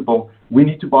profitable, we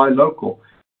need to buy local.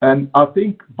 And I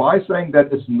think by saying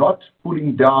that, it's not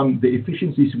pulling down the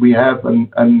efficiencies we have and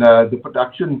the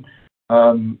production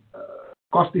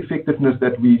cost effectiveness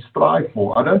that we strive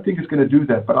for. I don't think it's going to do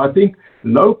that. But I think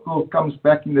local comes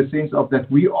back in the sense of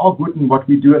that we are good in what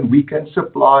we do and we can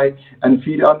supply and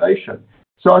feed our nation.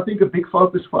 So I think a big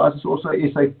focus for us is also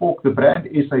SA Pork, the brand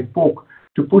SA Pork,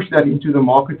 to push that into the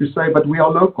market to say, but we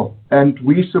are local and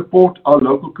we support our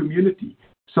local community.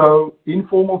 So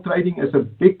informal trading is a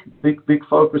big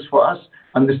focus for us,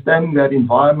 understanding that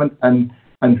environment and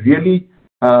really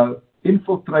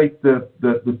infiltrate the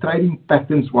trading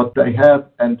patterns, what they have,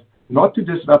 and not to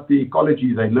disrupt the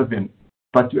ecology they live in,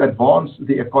 but to advance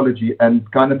the ecology and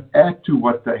kind of add to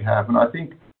what they have. And I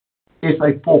think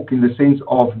SA Pork, in the sense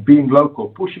of being local,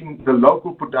 pushing the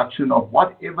local production of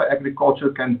whatever agriculture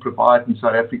can provide in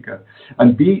South Africa,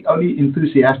 and be only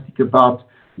enthusiastic about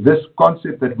this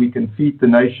concept that we can feed the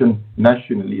nation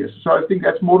nationally. So I think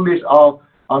that's more or less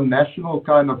our national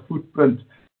kind of footprint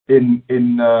in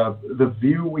the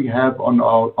view we have on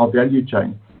our value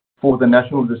chain for the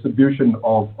national distribution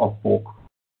of pork.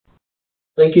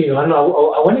 Thank you, Johan. I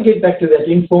want to get back to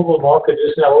that informal market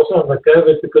just now, also on the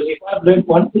COVID, because if I've learned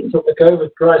one thing from the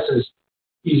COVID crisis,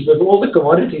 is with all the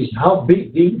commodities, how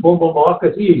big the informal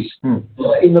market is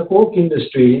in the pork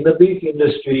industry, in the beef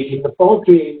industry, in the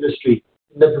poultry industry,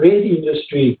 in the bread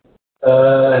industry.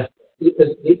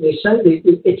 They say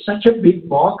it's such a big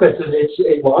market,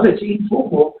 and while it's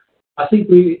informal, I think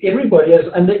everybody has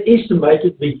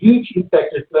underestimated the huge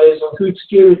impact it plays on food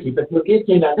security. But we'll get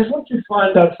there now. I just want to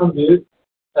find out from you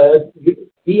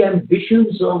the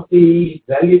ambitions of the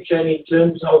value chain in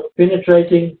terms of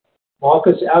penetrating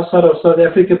markets outside of South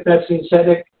Africa, perhaps in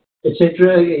SADC,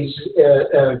 etc. Is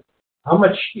how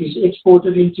much is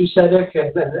exported into SADC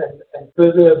and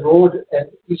further abroad? And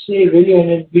is there really an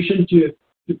ambition to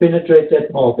penetrate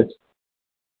that market?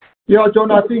 Yeah,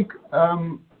 John, I think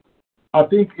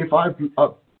if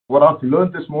what I've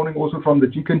learned this morning also from the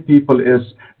chicken people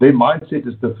is their mindset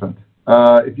is different.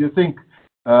 If you think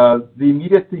the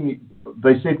immediate thing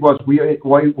they said was we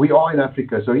are in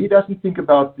Africa, so he doesn't think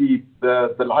about the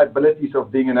liabilities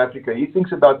of being in Africa. He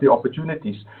thinks about the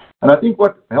opportunities, and I think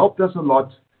what helped us a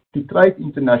lot to trade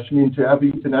internationally and to have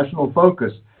an international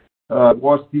focus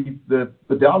was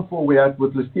the downfall we had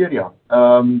with Listeria,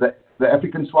 the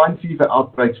African swine fever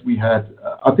outbreaks we had.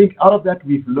 I think out of that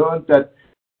we've learned that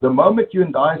the moment you're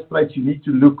in dire straits, you need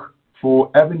to look for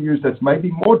avenues that's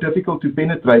maybe more difficult to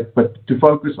penetrate, but to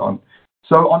focus on.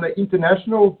 So on an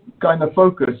international kind of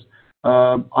focus,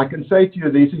 I can say to you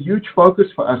there's a huge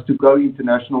focus for us to go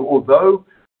international, although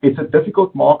it's a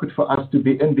difficult market for us to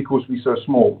be in because we're so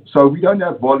small. So we don't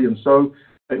have volume. So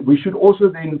we should also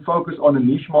then focus on a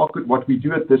niche market, what we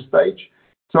do at this stage.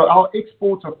 So our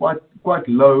exports are quite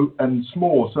low and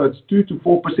small. So it's 2 to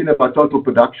 4% of our total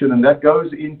production, and that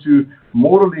goes into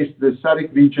more or less the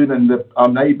SADC region and our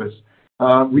neighbors.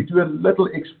 We do a little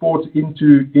exports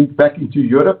back into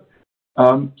Europe.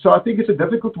 So I think it's a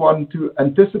difficult one to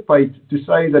anticipate, to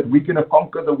say that we're going to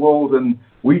conquer the world and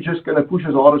we're just going to push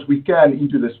as hard as we can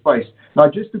into the space. Now,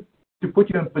 just to put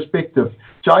you in perspective,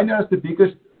 China is the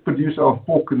biggest producer of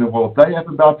pork in the world. They have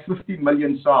about 50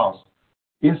 million sows.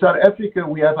 In South Africa,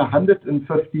 we have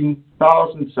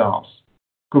 115,000 sows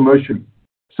commercially.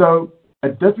 So a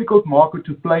difficult market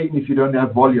to play in if you don't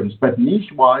have volumes. But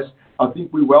niche-wise, I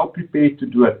think we're well prepared to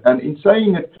do it. And in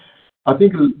saying it, I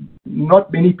think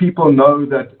not many people know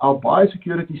that our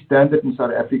biosecurity standard in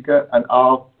South Africa and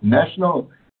our national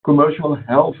commercial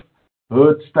health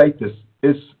herd status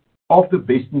is of the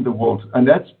best in the world. And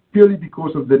that's purely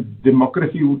because of the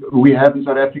demography we have in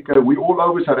South Africa. We're all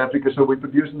over South Africa, so we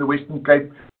produce in the Western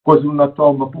Cape,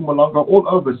 KwaZulu-Natal, Mpumalanga, all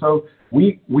over. So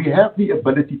we have the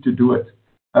ability to do it.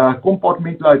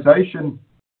 Compartmentalization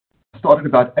started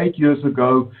about 8 years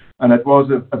ago, and it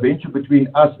was a venture between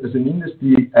us as an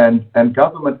industry and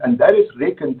government, and that is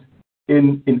reckoned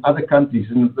in other countries.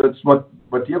 And that's what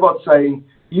Ewout's saying.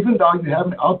 Even though you have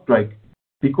an outbreak,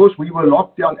 because we were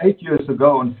locked down 8 years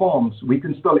ago on farms, we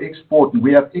can still export, and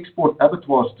we have export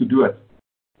abattoirs to do it.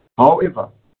 However,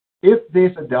 if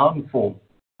there's a downfall,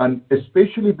 and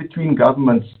especially between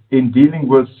governments in dealing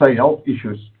with, say, health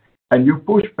issues, and you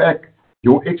push back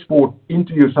your export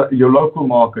into your local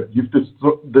market, you've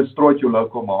destroyed your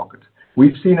local market.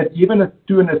 We've seen it, even a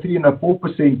 2 and a 3 and a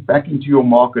 4% back into your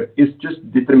market is just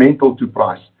detrimental to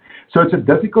price. So it's a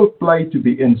difficult play to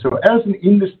be in. So as an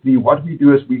industry, what we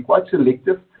do is we're quite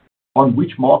selective on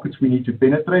which markets we need to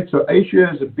penetrate. So Asia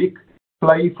is a big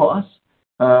play for us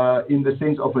in the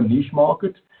sense of a niche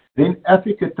market. Then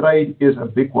Africa trade is a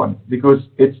big one because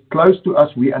it's close to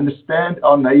us. We understand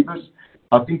our neighbors.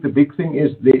 I think the big thing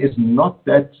is there is not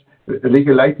that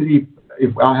regulatory.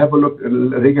 If I have a look,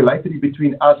 regulatory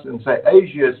between us and say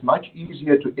Asia is much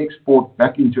easier to export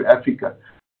back into Africa.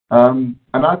 And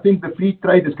I think the free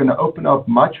trade is going to open up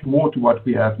much more to what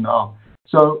we have now.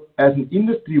 So as an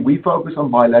industry, we focus on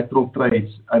bilateral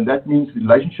trades, and that means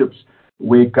relationships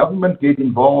where government get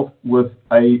involved with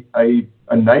a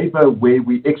neighbor where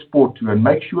we export to and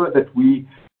make sure that we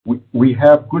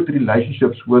have good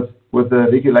relationships with the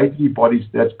regulatory bodies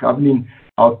that's governing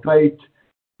our trade,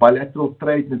 bilateral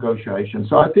trade negotiations.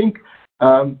 So I think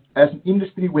as an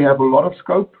industry, we have a lot of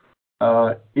scope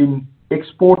in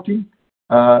exporting.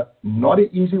 Not an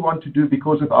easy one to do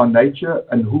because of our nature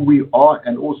and who we are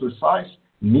and also size.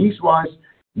 Niche-wise,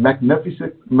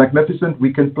 magnificent.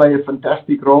 We can play a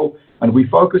fantastic role, and we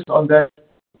focus on that,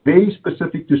 very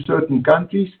specific to certain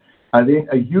countries, and then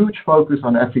a huge focus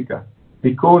on Africa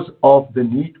because of the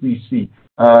need we see.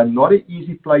 Not an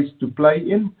easy place to play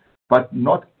in, but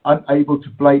not unable to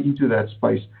play into that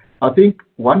space. I think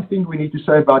one thing we need to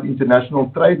say about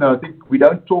international trade, now I think we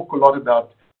don't talk a lot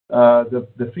about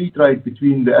the free trade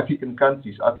between the African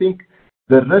countries. I think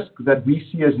the risk that we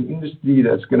see as an industry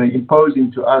that's going to impose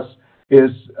into us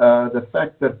is the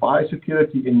fact that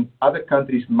biosecurity in other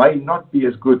countries may not be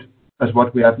as good as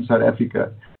what we have in South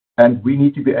Africa. And we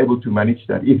need to be able to manage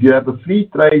that. If you have a free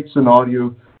trade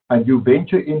scenario and you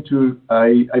venture into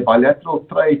a bilateral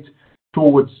trade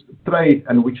towards trade,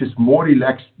 and which is more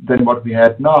relaxed than what we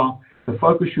have now, the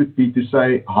focus should be to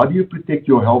say, how do you protect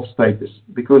your health status?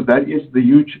 Because that is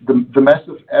the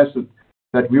massive asset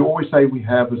that we always say we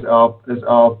have as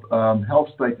our health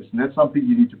status, and that's something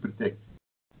you need to protect.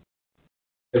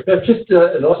 But just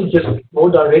more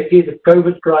directly, the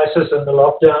COVID crisis and the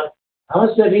lockdown, how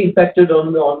has that impacted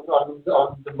on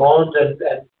demand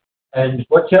and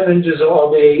what challenges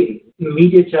are there,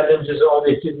 immediate challenges are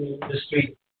there to the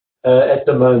industry at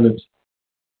the moment?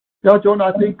 Yeah, John,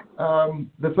 I think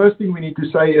the first thing we need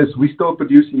to say is we're still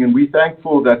producing, and we're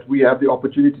thankful that we have the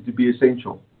opportunity to be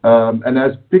essential. And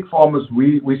as pig farmers,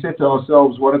 we said to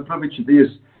ourselves what a privilege it is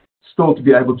still to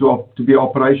be able to be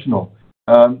operational.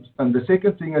 And the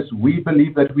second thing is we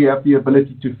believe that we have the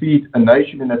ability to feed a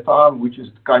nation in a time which is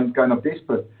kind of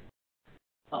desperate.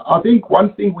 I think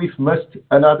one thing we've missed,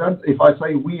 and if I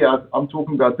say we, I'm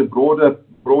talking about the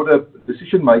broader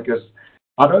decision makers.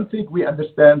 I don't think we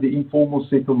understand the informal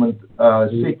settlement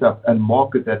setup and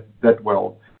market that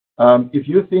well. If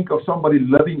you think of somebody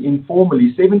living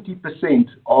informally, 70%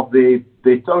 of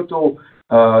their total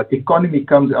economy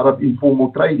comes out of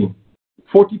informal trading.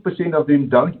 40% of them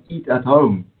don't eat at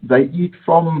home. They eat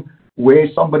from where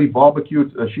somebody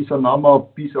barbecued a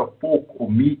shisanama piece of pork or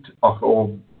meat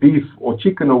or beef or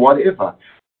chicken or whatever.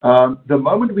 The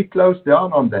moment we close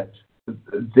down on that,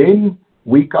 then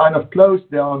we kind of close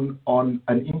down on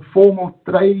an informal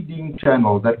trading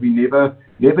channel that we never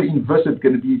envisaged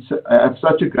going to have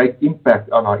such a great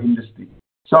impact on our industry.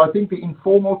 So I think the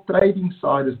informal trading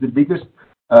side is the biggest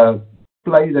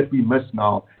play that we miss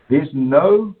now. There's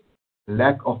no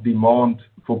lack of demand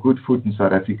for good food in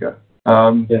South Africa.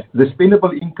 The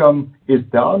spendable income is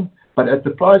down, but at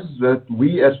the prices that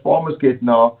we as farmers get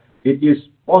now, it is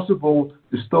possible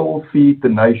to still feed the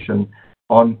nation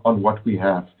on what we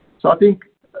have. So I think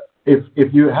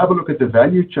if you have a look at the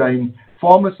value chain,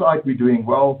 farmer side, we're doing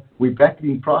well. We're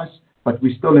battling price, but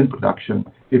we're still in production.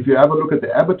 If you have a look at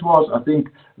the abattoirs, I think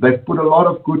they've put a lot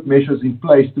of good measures in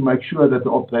place to make sure that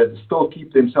they still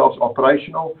keep themselves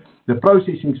operational. The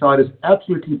processing side is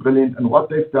absolutely brilliant, and what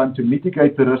they've done to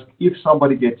mitigate the risk if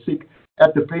somebody gets sick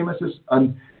at the premises.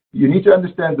 And you need to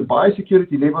understand the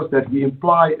biosecurity levels that we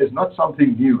imply is not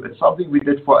something new. It's something we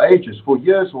did for ages, for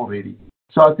years already.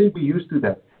 So I think we're used to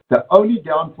that. The only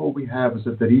downfall we have is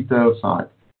at the retail side.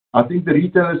 I think the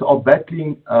retailers are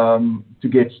battling to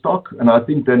get stock, and I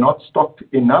think they're not stocked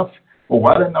enough or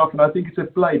well enough, and I think it's a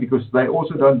play because they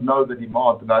also don't know the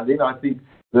demand. And then I think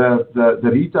the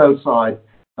retail side,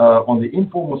 on the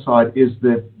informal side, is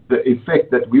the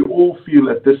effect that we all feel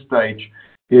at this stage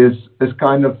is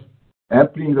kind of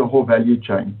hampering the whole value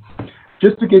chain.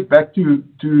 Just to get back to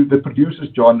the producers,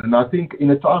 John, and I think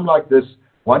in a time like this,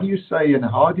 what do you say and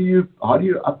how do you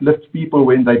uplift people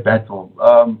when they battle?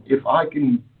 If I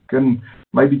can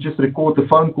maybe just record the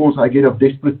phone calls I get of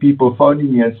desperate people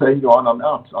phoning me and saying, Johan, I'm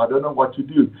out. I don't know what to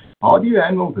do. How do you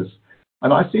handle this?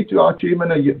 And I said to our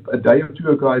chairman a day or two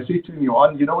ago, I said to him,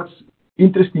 Johan, you know what's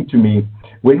interesting to me?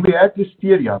 When we had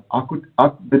listeria,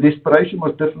 the desperation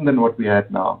was different than what we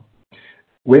had now.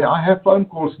 when I have phone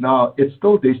calls now, it's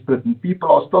still desperate and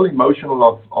people are still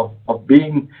emotional of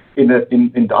being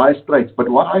in dire straits. But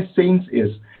what I sense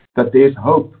is that there's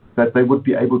hope that they would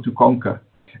be able to conquer.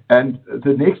 And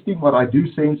the next thing what I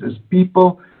do sense is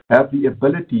people have the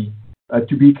ability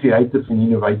to be creative and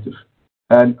innovative.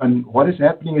 And what is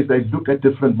happening is they look at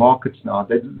different markets now.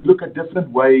 They look at different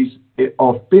ways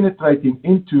of penetrating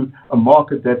into a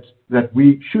market that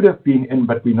we should have been in,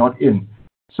 but we're not in.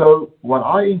 So what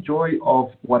I enjoy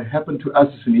of what happened to us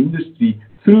as an industry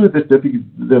through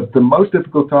the most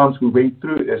difficult times we went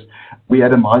through is we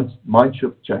had a mind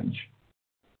shift change.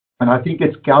 And I think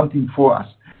it's counting for us,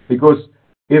 because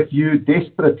if you're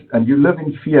desperate and you live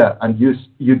in fear and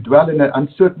you dwell in an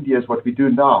uncertainty as what we do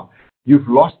now, you've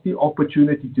lost the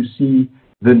opportunity to see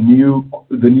the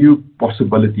new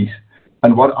possibilities.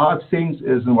 And what I've sensed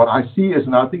is, and what I see is,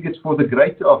 and I think it's for the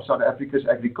greater of South Africa's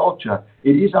agriculture,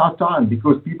 it is our time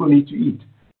because people need to eat.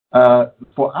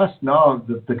 For us now,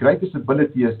 the greatest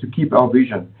ability is to keep our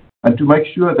vision and to make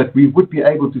sure that we would be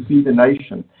able to feed the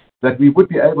nation, that we would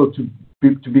be able to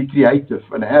be creative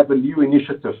and have a new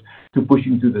initiative to push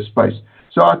into the space.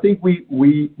 So I think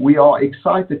we are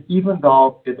excited, even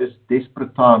though it is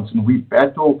desperate times and we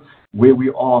battle where we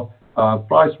are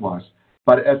price-wise.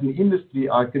 But as an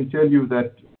industry, I can tell you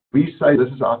that we say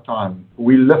this is our time.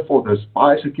 We live for this.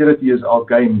 Biosecurity is our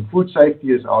game. Food safety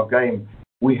is our game.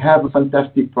 We have a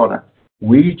fantastic product.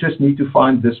 We just need to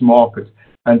find this market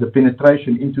and the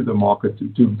penetration into the market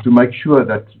to make sure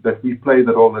that we play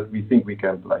the role that we think we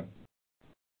can play.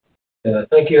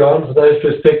 Thank you, Hans, for those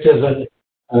perspectives.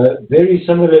 And very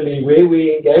similarly, where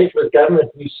we engage with government,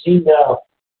 we've seen now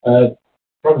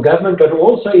from government, but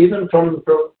also even from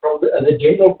the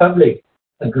general public,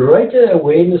 a greater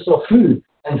awareness of food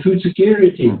and food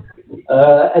security.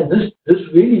 And this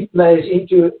really plays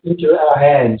into our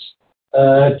hands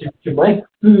to make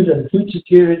food and food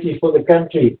security for the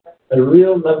country a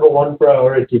real #1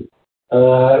 priority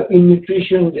in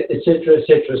nutrition, etc.,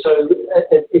 etc. So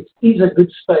it is a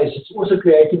good space. It's also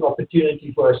creating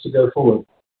opportunity for us to go forward.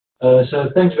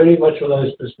 So thanks very much for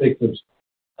those perspectives.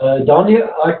 Donnie,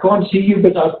 I can't see you,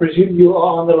 but I presume you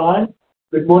are on the line.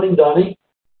 Good morning, Donnie.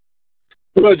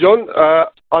 Hello, John.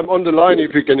 I'm on the line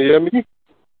if you can hear me.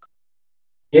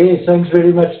 Yes, thanks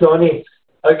very much, Donnie.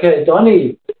 Okay,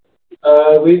 Donnie,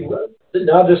 we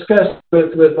now discussed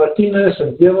with Martinez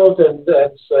and Gerald and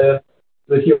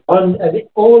with Johan, and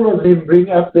all of them bring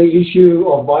up the issue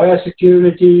of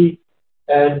biosecurity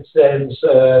and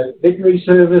veterinary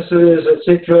services,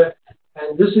 etc.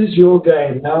 And this is your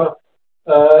game. Now,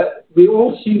 we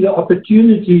all see the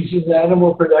opportunities in the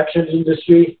animal production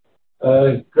industry,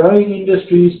 growing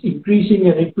industries, increasing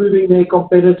and improving their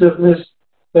competitiveness,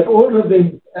 but all of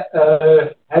them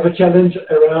have a challenge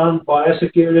around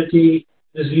biosecurity,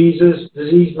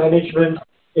 disease management,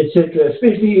 etc.,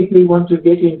 especially if we want to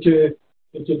get into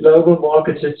global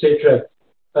markets, etc.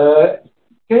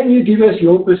 Can you give us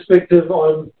your perspective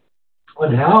on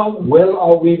how well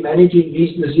are we managing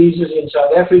these diseases in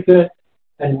South Africa,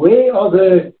 and where are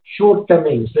the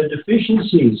shortcomings, the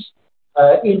deficiencies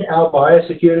in our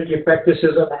biosecurity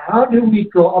practices, and how do we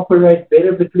cooperate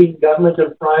better between government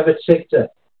and private sector?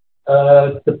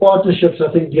 The partnerships,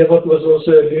 I think Gerard was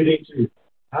also alluding to.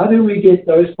 How do we get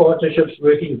those partnerships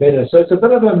working better? So it's a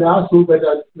bit of a mouthful, but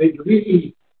we'd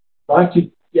really like to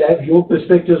have your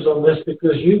perspectives on this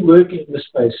because you work in the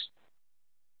space.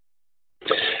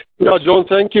 Yeah, John,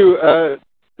 thank you.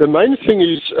 The main thing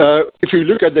is, if you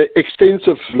look at the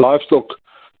extensive livestock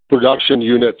production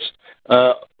units,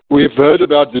 we've heard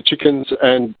about the chickens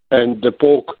and the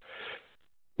pork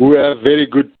who have very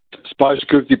good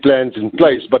biosecurity plans in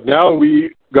place. But now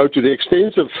we go to the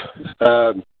extensive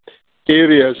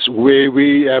areas where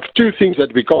we have two things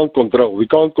that we can't control. We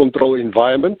can't control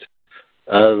environment,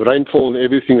 rainfall and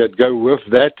everything that go with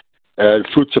that,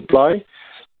 food supply,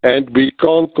 and we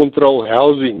can't control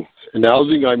housing. And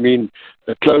housing, I mean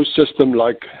a closed system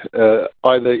like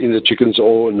either in the chickens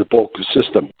or in the pork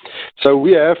system. So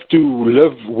we have to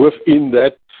live within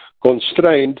that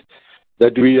constraint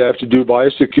that we have to do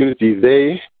biosecurity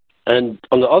there. And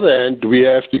on the other hand, we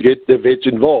have to get the vets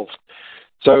involved.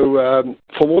 So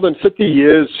for more than 30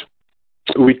 years,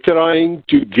 we're trying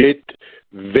to get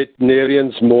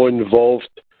veterinarians more involved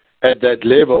at that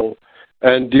level.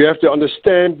 And you have to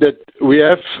understand that we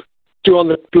have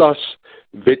 200 plus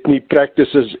veterinary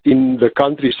practices in the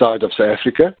countryside of South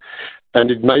Africa. And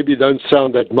it maybe don't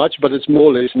sound that much, but it's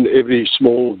more or less in every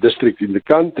small district in the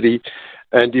country.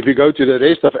 And if you go to the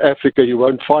rest of Africa, you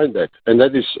won't find that. And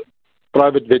that is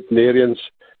private veterinarians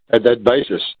at that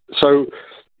basis. So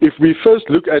if we first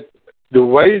look at the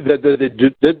way that they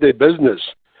did their business,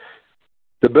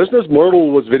 The business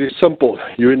model was very simple.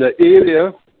 You're in an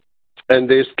area and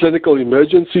there's clinical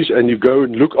emergencies and you go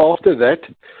and look after that,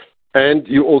 and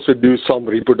you also do some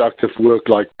reproductive work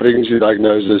like pregnancy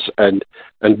diagnosis and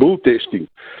bull testing.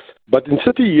 But in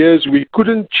 30 years, we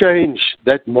couldn't change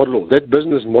that model, that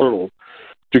business model,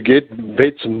 to get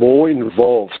vets more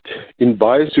involved in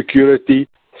biosecurity,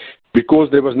 because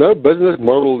there was no business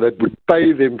model that would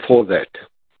pay them for that.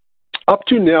 Up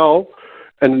to now,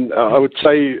 and I would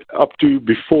say up to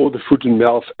before the foot and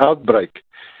mouth outbreak,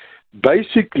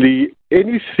 basically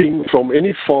anything from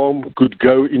any farm could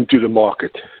go into the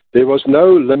market. There was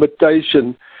no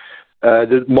limitation.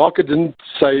 The market didn't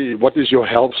say, what is your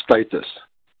health status?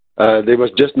 There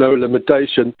was just no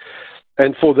limitation.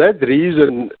 And for that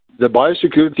reason, the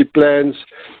biosecurity plans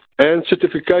and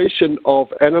certification of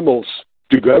animals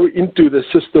to go into the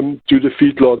system, to the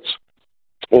feedlots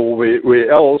or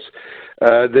where else,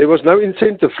 there was no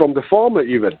incentive from the farmer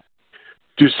even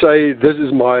to say, this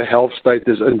is my health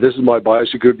status and this is my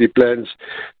biosecurity plans,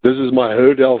 this is my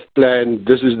herd health plan,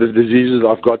 this is the diseases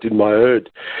I've got in my herd.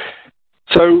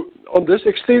 So on this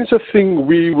extensive thing,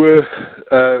 we were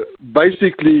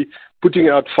basically putting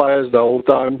out fires the whole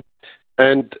time.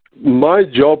 And my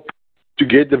job to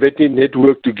get the veterinary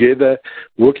network together,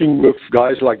 working with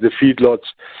guys like the feedlots,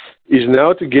 is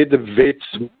now to get the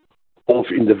vets off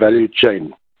in the value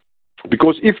chain.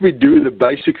 Because if we do the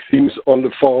basic things on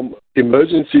the farm,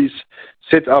 emergencies,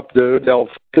 set up the health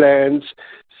plans,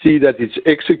 see that it's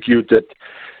executed,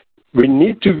 we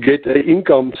need to get an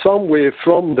income somewhere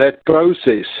from that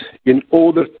process in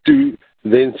order to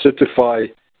then certify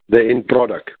the end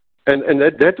product. And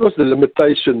that was the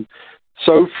limitation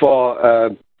so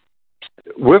far.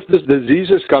 With the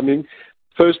diseases coming,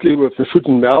 firstly with the foot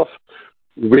and mouth,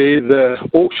 where the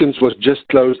auctions was just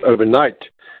closed overnight.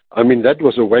 I mean, that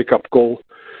was a wake-up call,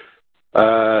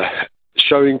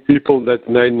 showing people that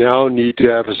they now need to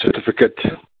have a certificate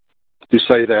to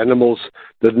say the animals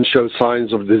didn't show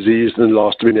signs of disease in the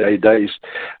last 28 days.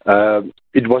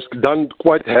 It was done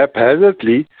quite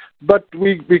haphazardly, but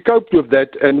we coped with that,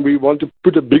 and we want to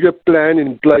put a bigger plan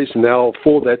in place now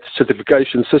for that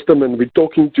certification system, and we're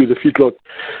talking to the Feedlot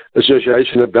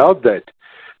Association about that.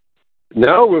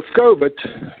 Now with COVID,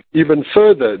 even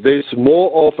further, there's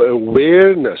more of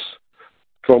awareness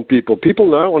from people. People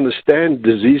now understand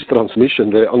disease transmission.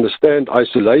 They understand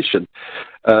isolation.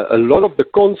 A lot of the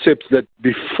concepts that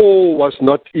before was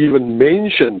not even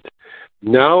mentioned,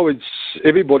 now it's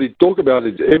everybody talk about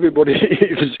it. Everybody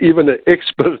is even an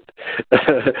expert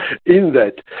in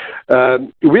that.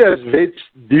 We as vets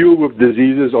deal with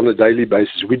diseases on a daily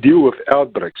basis. We deal with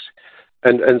outbreaks.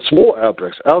 And small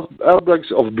outbreaks, outbreaks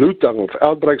of blue tongue,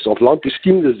 outbreaks of lumpy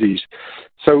skin disease.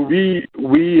 So we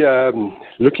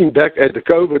looking back at the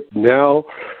COVID now,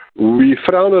 we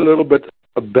frown a little bit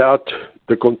about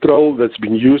the control that's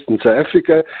been used in South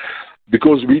Africa,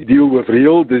 because we deal with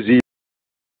real disease.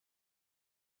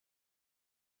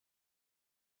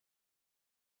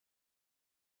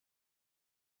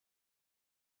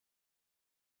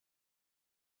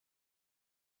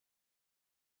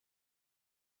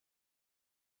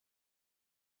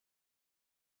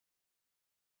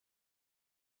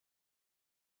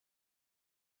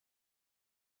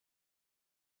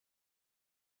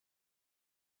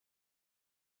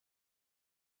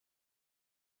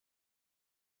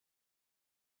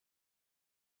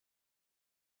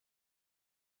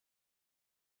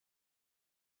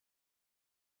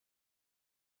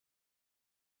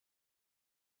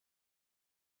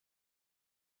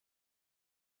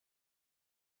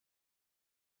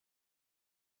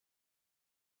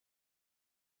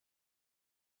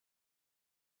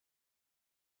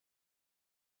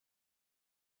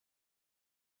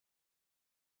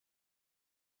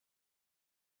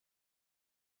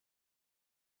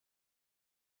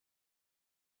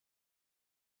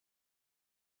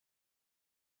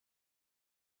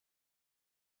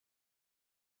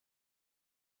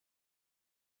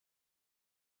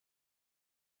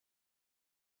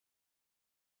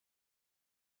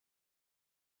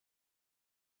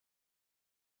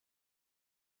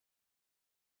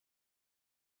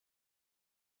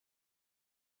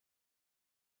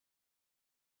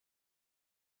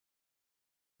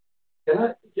 Can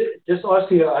I just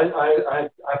ask you, I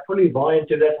fully buy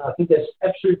into that. I think that's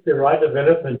absolutely the right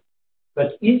development.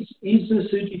 But is the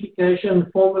certification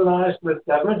formalized with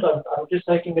government? I'm just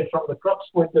taking it from the crops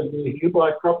point of view. You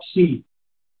buy crop seed.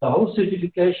 The whole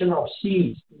certification of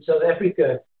seeds in South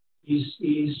Africa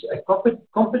is a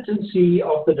competency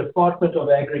of the Department of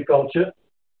Agriculture,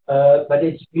 but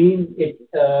it's been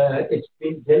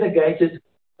delegated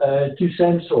to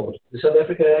SAMSORT, the South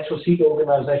African Natural Seed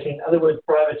Organization, in other words,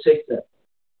 private sector.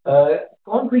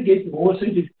 Can't we get more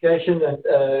certification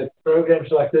and programs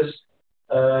like this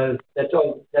that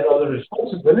are the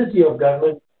responsibility of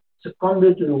government,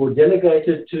 seconded or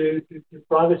delegated to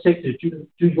private sector, to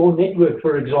your network,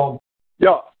 for example?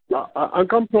 Yeah, I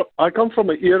come from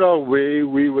an era where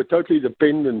we were totally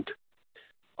dependent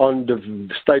on the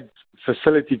state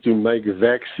facility to make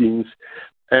vaccines,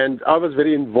 and I was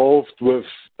very involved with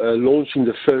launching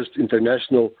the first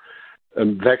international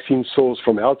vaccine source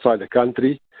from outside the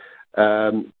country.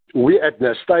 We're at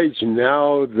a stage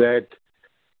now that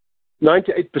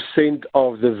 98%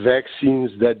 of the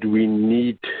vaccines that we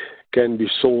need can be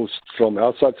sourced from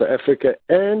outside South Africa,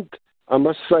 and I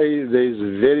must say there's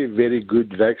very, very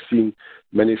good vaccine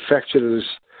manufacturers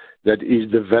that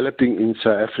is developing in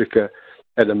South Africa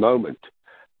at the moment.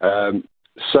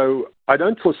 So I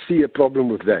don't foresee a problem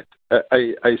with that.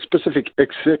 A specific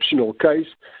exceptional case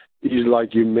is,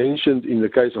 like you mentioned, in the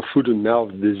case of foot and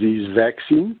mouth disease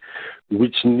vaccine,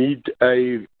 which need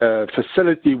a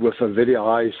facility with a very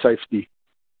high safety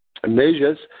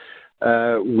measures.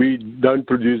 We don't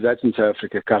produce that in South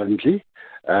Africa currently.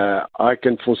 I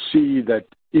can foresee that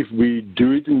if we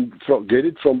do it get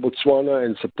it from Botswana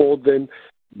and support them,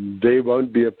 there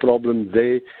won't be a problem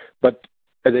there. But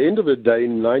at the end of the day,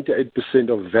 98%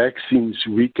 of vaccines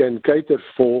we can cater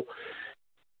for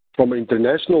from an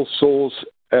international source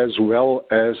as well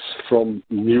as from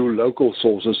new local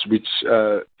sources, which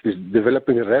is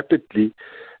developing rapidly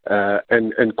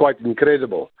and quite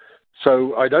incredible.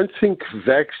 So I don't think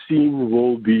vaccine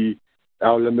will be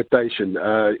our limitation.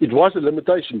 It was a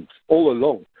limitation all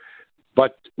along,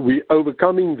 but we're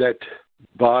overcoming that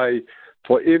by,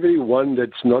 for everyone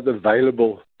that's not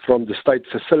available from the state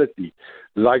facility,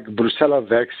 like Brucella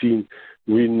vaccine,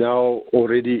 we're now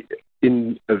already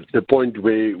in the point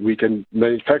where we can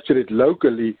manufacture it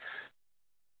locally.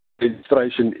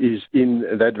 Registration is in,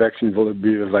 that vaccine will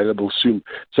be available soon.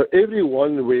 So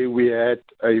everyone where we had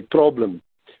a problem,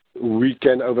 we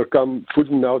can overcome. Foot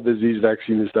and mouth disease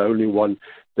vaccine is the only one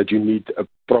that you need a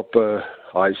proper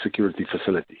high security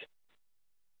facility.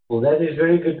 Well, that is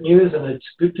very good news, and it's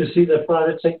good to see the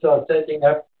private sector are taking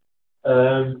up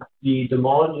the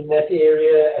demand in that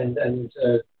area and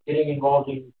getting involved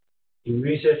in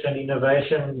research and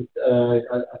innovation.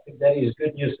 I think that is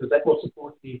good news, because that will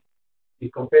support the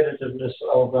competitiveness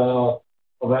of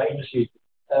our industry.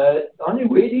 Anu,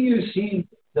 where do you see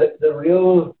the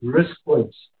real risk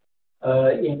points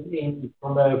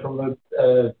from a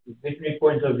veterinary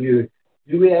point of view?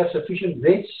 Do we have sufficient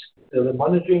vets? The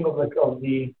monitoring of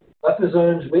the buffer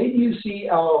zones. Where do you see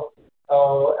our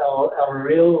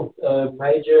real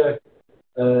major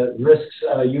risks?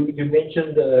 You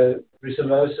mentioned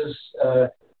brucellosis.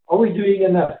 Are we doing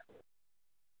enough?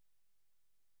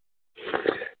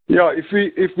 Yeah,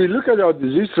 if we look at our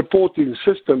disease reporting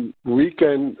system, we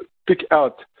can pick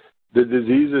out the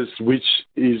diseases which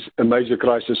is a major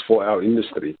crisis for our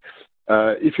industry.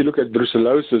 If you look at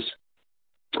brucellosis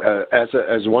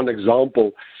as one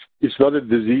example, it's not a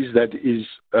disease that is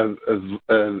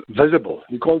visible.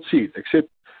 You can't see it, except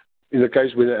in the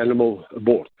case when an animal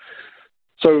aborts.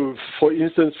 So, for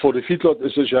instance, for the Feedlot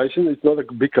Association, it's not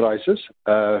a big crisis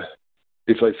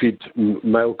if they feed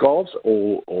male calves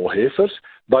or heifers,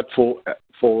 but for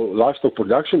livestock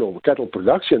production or cattle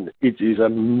production, it is a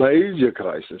major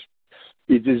crisis.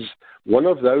 It is one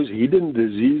of those hidden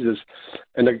diseases.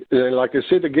 And like I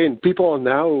said again, people are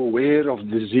now aware of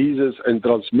diseases and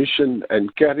transmission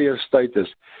and carrier status.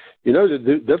 You know,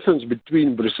 the difference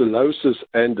between brucellosis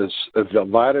and the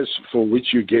virus for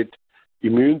which you get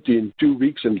immunity in 2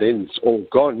 weeks and then it's all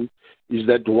gone, is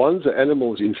that once the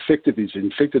animal is infected, it's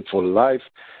infected for life,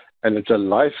 and it's a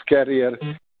life carrier,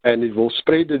 and it will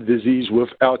spread the disease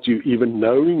without you even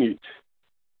knowing it.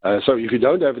 So if you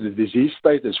don't have the disease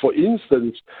status, for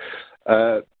instance,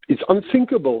 it's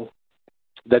unthinkable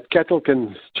that cattle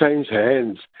can change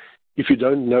hands if you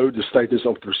don't know the status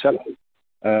of brucella,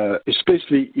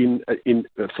 especially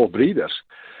for breeders.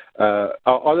 Our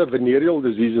other venereal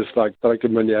diseases like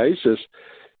trichomoniasis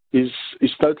is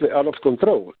totally out of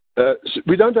control. So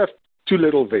we don't have too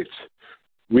little vets.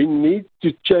 We need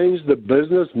to change the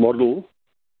business model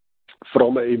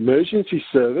from an emergency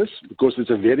service, because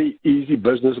it's a very easy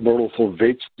business model for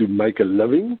vets to make a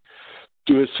living,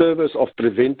 to a service of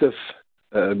preventive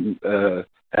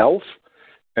health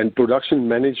and production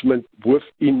management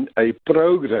within a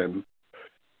program.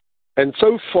 And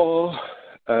so far,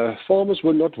 farmers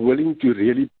were not willing to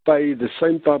really pay the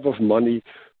same type of money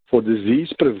for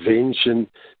disease prevention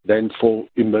than for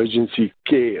emergency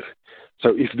care.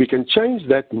 So if we can change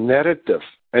that narrative,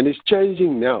 and it's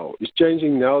changing now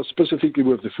specifically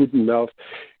with the foot and mouth,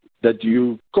 that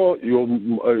you can't, your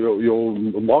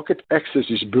market access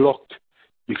is blocked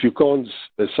if you can't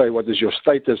say what is your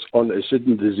status on a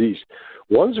certain disease.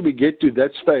 Once we get to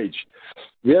that stage,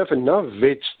 we have enough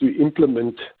vets to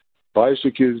implement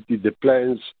biosecurity, the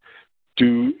plans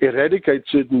to eradicate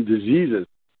certain diseases.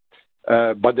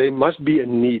 But there must be a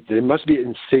need. There must be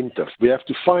incentive. We have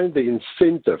to find the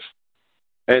incentive,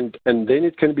 and then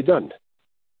it can be done.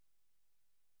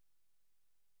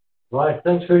 Right.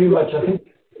 Thanks very much. I think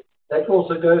that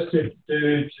also goes to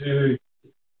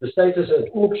the status at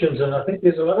auctions, and I think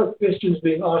there's a lot of questions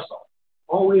being asked.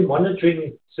 Are we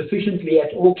monitoring sufficiently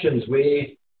at auctions where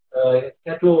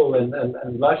cattle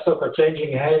and livestock are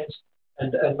changing hands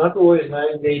and not always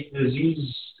knowing their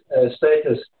disease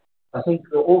status? I think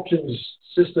the auctions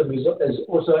system is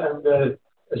also under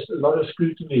a lot of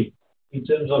scrutiny in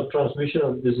terms of transmission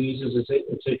of diseases,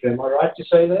 etc. Am I right to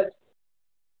say that?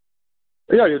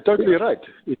 Yeah, you're totally right.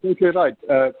 You're totally right.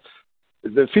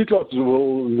 The feedlots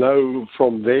will know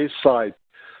from their side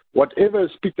whatever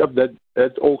is picked up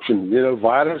at auction.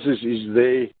 Viruses is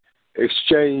their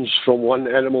exchange from one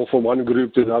animal, from one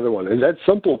group to another one. And that's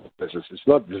simple business. It's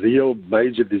not real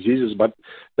major diseases, but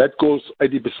that causes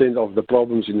 80% of the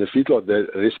problems in the feedlot, the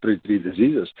respiratory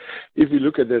diseases. If you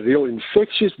look at the real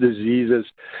infectious diseases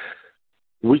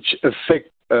which affect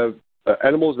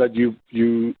animals that you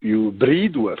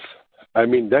breed with, I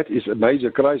mean, that is a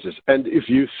major crisis. And if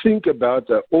you think about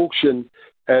the auction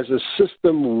as a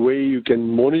system where you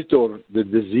can monitor the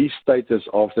disease status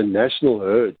of the national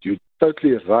herd, you're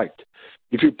totally right.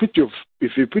 If you put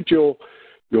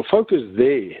your focus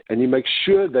there and you make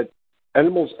sure that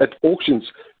animals at auctions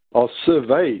are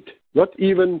surveyed, not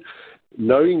even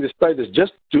knowing the status,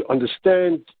 just to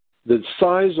understand the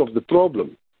size of the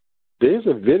problem, there's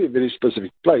a very, very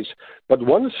specific place. But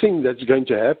one thing that's going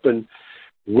to happen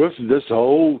with this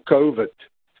whole COVID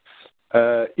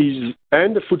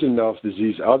and the foot and mouth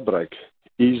disease outbreak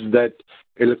is that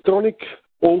electronic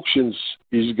auctions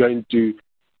is going to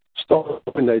start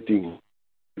dominating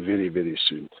very, very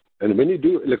soon. And when you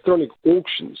do electronic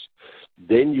auctions,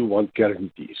 then you want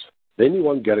guarantees. Then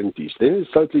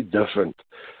it's totally different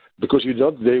because you're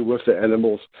not there with the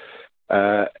animals,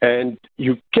 and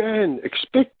you can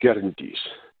expect guarantees.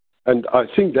 And I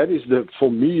think that is,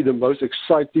 for me, the most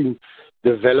exciting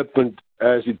development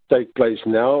as it takes place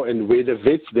now, and where the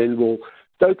vets then will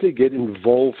totally get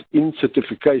involved in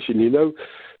certification.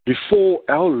 Before,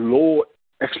 our law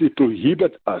actually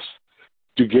prohibit us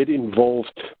to get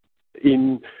involved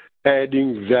in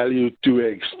adding value to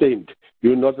an extent.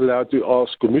 You're not allowed to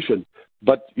ask commission,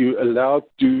 but you're allowed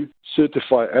to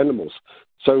certify animals.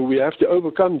 So we have to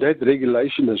overcome that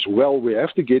regulation as well. We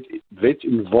have to get vets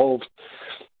involved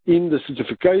in the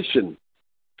certification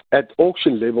at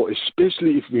auction level,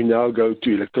 especially if we now go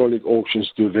to electronic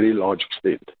auctions to a very large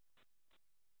extent.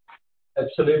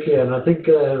 Absolutely, and I think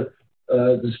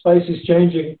the space is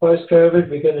changing post-COVID.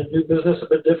 We're going to do business a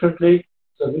bit differently.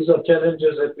 So these are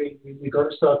challenges that we've got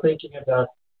to start thinking about.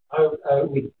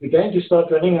 We're going to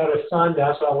start running out of time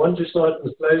now, so I want to start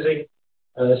with closing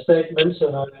statements.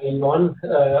 And Ivan, I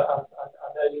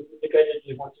know you indicated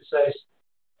you want to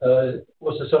say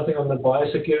also something on the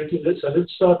biosecurity. So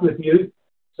let's start with you.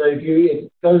 So if you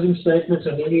closing statements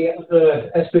and any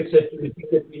other aspects that you think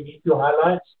that we need to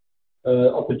highlight,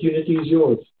 opportunity is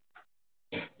yours.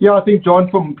 Yeah, I think, John,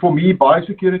 for me,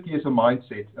 biosecurity is a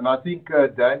mindset. And I think,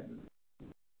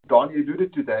 Don, you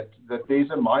alluded to that there's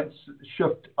a mind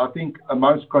shift, I think,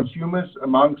 amongst consumers,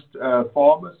 amongst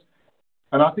farmers.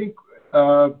 And I think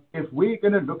if we're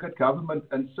going to look at government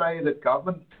and say that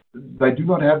government, they do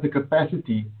not have the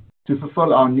capacity to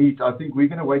fulfill our needs, I think we're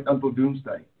going to wait until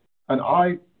doomsday.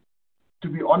 And to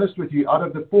be honest with you, out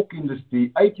of the pork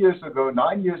industry, 9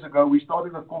 years ago, we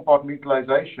started with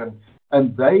compartmentalization,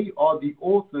 and they are the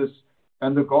authors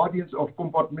and the guardians of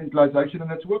compartmentalization,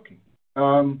 and it's working.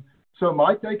 So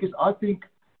my take is, I think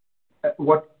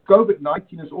what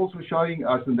COVID-19 is also showing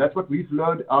us, and that's what we've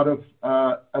learned out of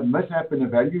a mishap in the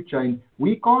value chain,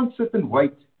 we can't sit and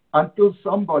wait until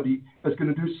somebody is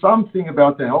going to do something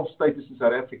about the health status in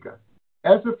South Africa.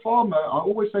 As a farmer, I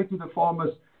always say to the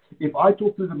farmers, if I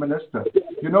talk to the minister,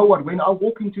 you know what, when I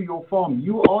walk into your farm,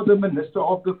 you are the minister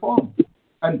of the farm.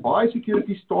 And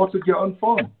biosecurity starts at your own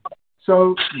farm.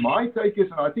 So my take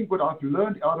is, and I think what I've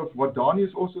learned out of what Donnie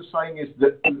is also saying, is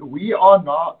that we are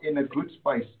now in a good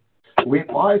space where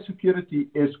biosecurity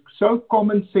is so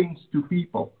common sense to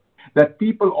people that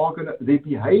people are going to, their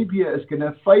behavior is going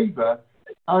to favor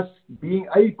us being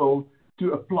able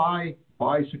to apply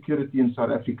biosecurity in South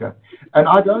Africa. And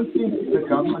I don't think the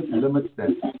government limits that.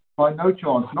 By no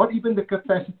chance, not even the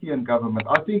capacity in government.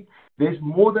 I think there's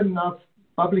more than enough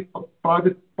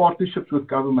public-private partnerships with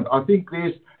government. I think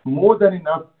there's more than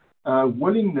enough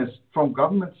willingness from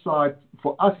government side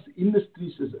for us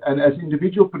industries and as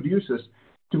individual producers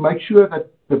to make sure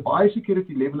that the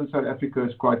biosecurity level in South Africa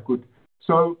is quite good.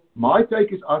 So my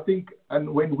take is, I think, and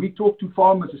when we talk to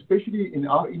farmers, especially in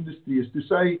our industry, is to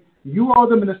say, you are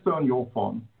the minister on your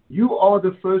farm. You are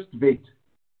the first vet.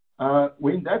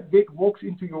 When that vet walks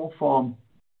into your farm,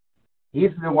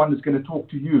 he's the one that's going to talk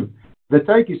to you. The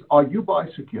take is, are you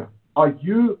biosecure? Are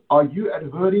you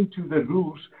adhering to the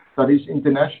rules that is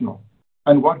international?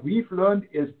 And what we've learned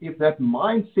is if that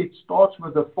mindset starts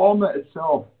with the farmer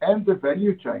itself and the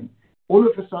value chain, all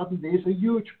of a sudden there's a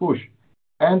huge push.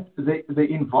 And the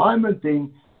environment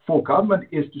then for government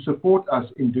is to support us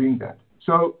in doing that.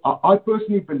 So I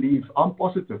personally believe, I'm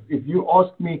positive. If you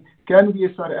ask me, can we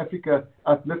as South Africa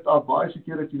uplift our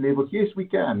biosecurity levels? Yes, we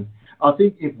can. I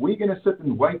think if we're going to sit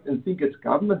and wait and think it's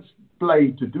government's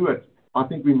play to do it, I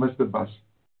think we missed the bus.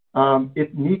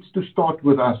 It needs to start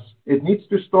with us. It needs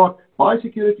to start,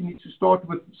 biosecurity needs to start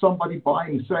with somebody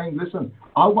buying, saying, listen,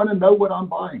 I want to know what I'm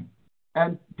buying,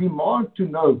 and demand to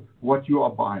know what you are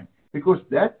buying, because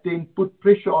that then put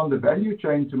pressure on the value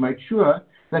chain to make sure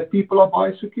that people are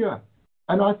biosecure.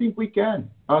 And I think we can.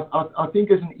 I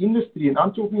think as an industry, and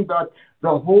I'm talking about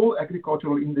the whole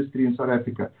agricultural industry in South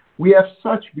Africa, we have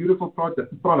such beautiful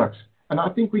products, and I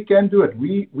think we can do it.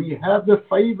 We have the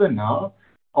favor now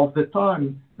of the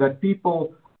time that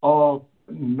people are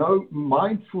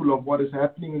mindful of what is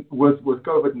happening with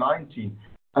COVID-19,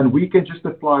 and we can just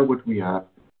apply what we have.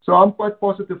 So I'm quite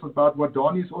positive about what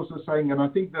Donnie is also saying, and I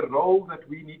think the role that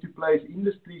we need to play as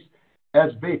industries,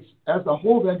 as vets, as the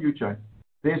whole value chain,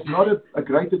 there's not a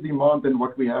greater demand than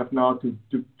what we have now to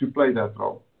play that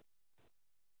role.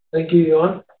 Thank you,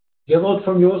 Johan. Gerald,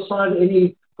 from your side,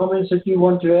 any comments that you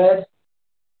want to add?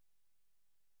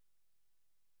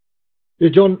 Yeah,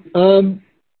 John,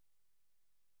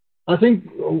 I think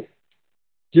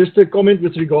just a comment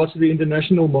with regards to the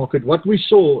international market. What we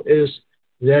saw is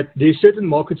that there are certain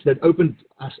markets that opened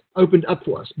up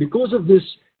for us because of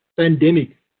this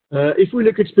pandemic. If we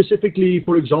look at specifically,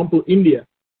 for example, India,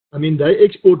 I mean, they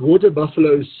export water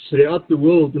buffaloes throughout the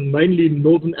world and mainly in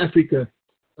Northern Africa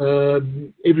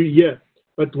every year.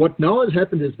 But what now has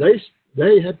happened is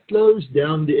they have closed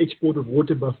down the export of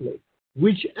water buffalo,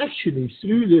 which actually,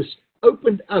 through this,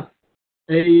 opened up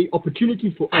an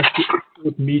opportunity for us to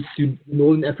export meat to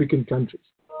Northern African countries.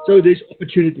 So there's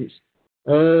opportunities.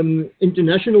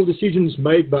 International decisions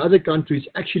made by other countries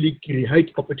actually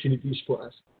create opportunities for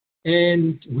us.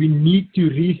 And we need to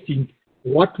rethink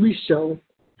what we sell,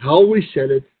 how we sell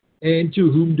it, and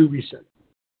to whom do we sell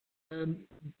it.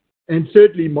 And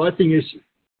thirdly, my thing is,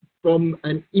 from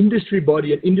an industry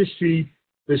body, an industry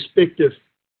perspective,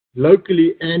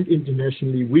 locally and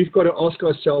internationally, we've got to ask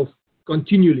ourselves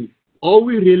continually, are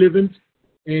we relevant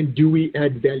and do we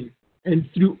add value? And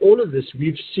through all of this,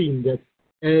 we've seen that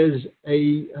as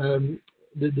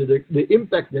the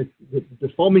impact that the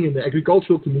farming and the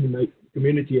agricultural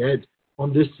community had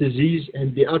on this disease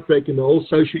and the outbreak and the whole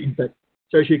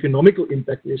socioeconomical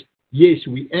impact is, yes,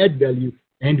 we add value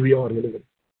and we are relevant.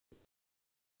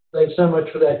 Thanks so much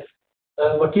for that.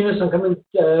 Martinez, I'm coming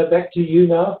back to you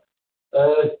now.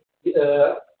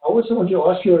 I also want to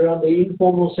ask you around the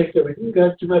informal sector. We didn't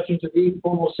go too much into the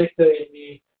informal sector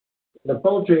in the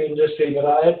poultry industry, but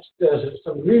I had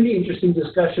some really interesting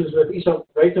discussions with Isak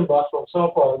Breitenbach from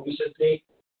SAPA recently,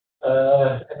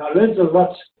 and I learned a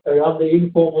lot around the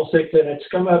informal sector, and it's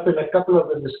come up in a couple of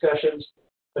the discussions.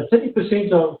 But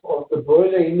 30% of the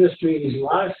broiler industry is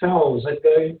live fowls that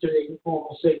go into the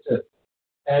informal sector.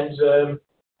 And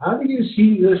how do you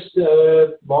see this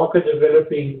market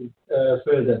developing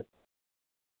further?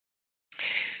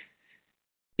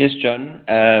 Yes, John.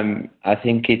 I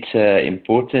think it's an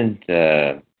important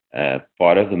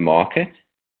part of the market.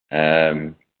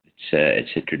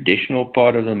 It's a traditional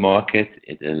part of the market.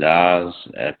 It allows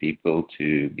people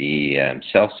to be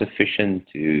self-sufficient,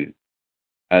 to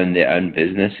own their own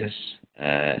businesses.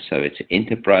 So it's an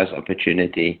enterprise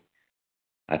opportunity.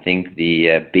 I think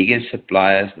the bigger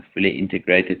suppliers, the fully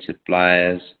integrated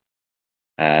suppliers,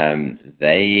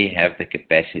 they have the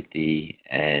capacity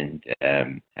and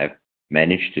have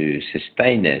managed to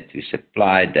sustain it, to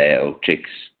supply day-old chicks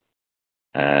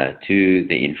to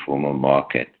the informal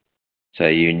market. So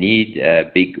you need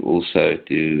big also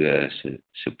to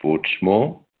support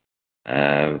small.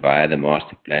 Via the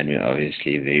master plan, we're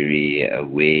obviously very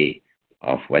aware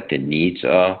of what the needs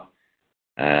are.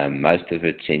 Most of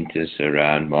it centers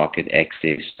around market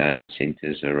access,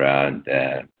 centers around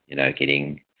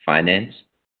getting finance,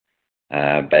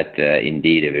 but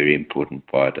indeed a very important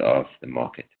part of the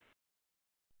market.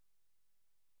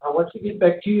 I want to get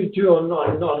back to you too on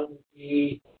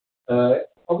the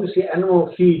obviously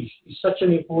animal feed is such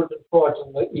an important part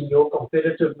in your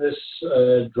competitiveness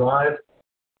drive,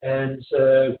 and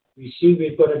we see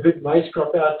we've got a good maize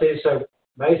crop out there, so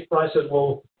maize prices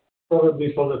will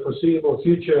probably for the foreseeable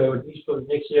future, or at least for the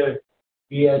next year,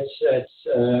 be at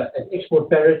export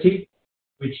parity,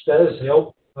 which does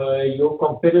help your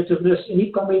competitiveness.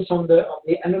 Any comments on the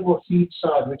animal feed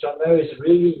side, which I know is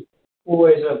really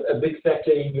always a big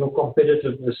factor in your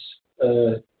competitiveness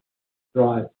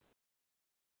drive?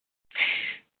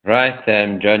 Right,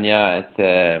 John. Yeah, at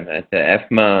the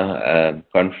AFMA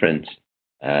conference,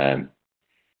 I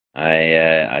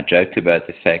joked about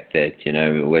the fact that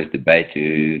we always debate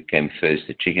who came first,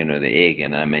 the chicken or the egg,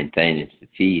 and I maintain it's the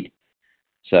feed.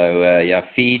 So yeah,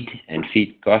 feed and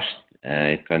feed cost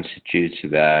it constitutes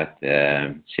about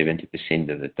 70%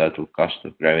 of the total cost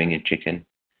of growing a chicken.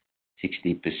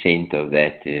 60% of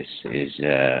that is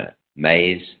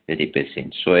maize,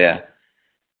 30% soya.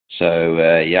 So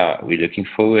yeah, we're looking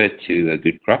forward to a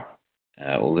good crop.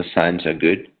 All the signs are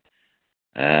good.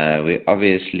 We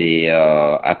obviously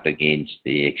are up against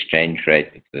the exchange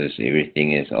rate because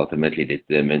everything is ultimately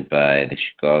determined by the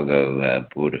Chicago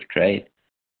Board of Trade.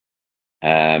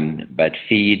 But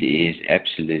feed is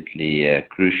absolutely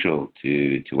crucial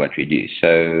to what we do.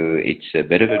 So it's a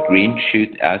bit of a green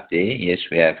shoot out there. Yes,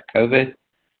 we have COVID.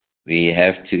 We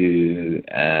have to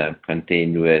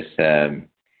contend with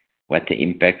what the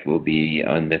impact will be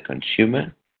on the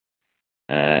consumer,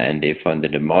 and therefore on the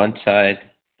demand side,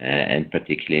 and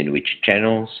particularly in which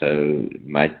channels. So we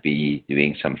might be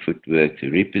doing some footwork to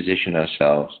reposition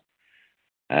ourselves.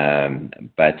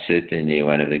 But certainly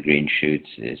one of the green shoots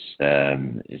is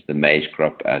the maize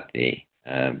crop out there.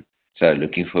 So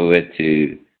looking forward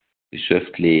to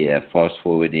swiftly fast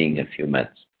forwarding a few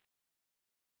months.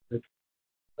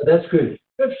 That's good.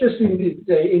 Perhaps just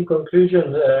in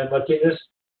conclusion, Martinez,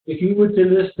 if you were to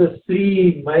list the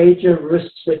three major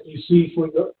risks that you see for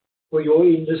your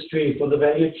industry, for the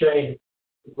value chain,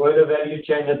 the broader value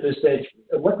chain at this stage,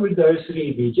 what would those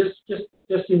three be? Just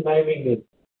in naming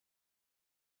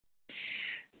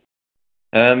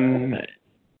them.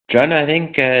 John, I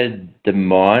think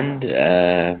demand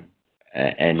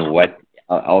and what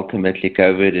ultimately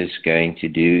COVID is going to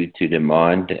do to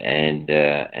demand and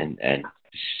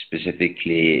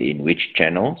specifically in which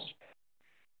channels.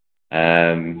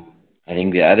 I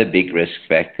think the other big risk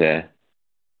factor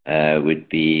would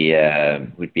be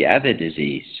other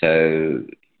disease. So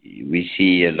we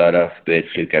see a lot of bird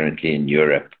flu currently in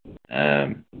Europe.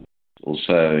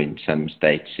 Also in some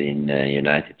states in the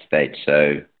United States.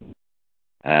 So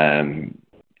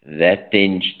that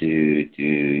tends to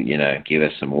give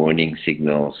us some warning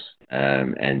signals,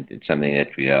 and it's something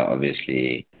that we are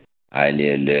obviously highly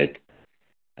alert,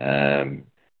 and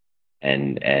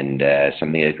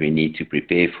something that we need to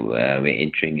prepare for. We're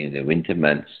entering in the winter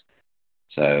months,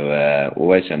 so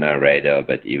always on our radar,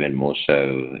 but even more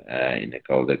so in the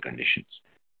colder conditions.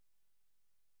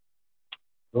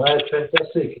 Right,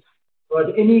 fantastic.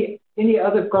 Right, any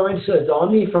other comments,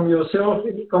 Donnie, from yourself?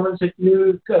 Any comments that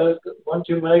you want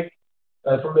to make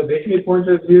from a veterinary point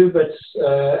of view, but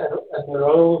and the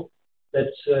role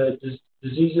that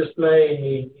diseases play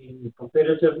in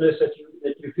competitiveness that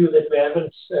you feel that we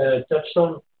haven't touched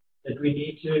on, that we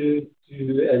need to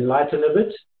enlighten a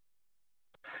bit?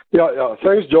 Yeah.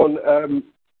 Thanks, John.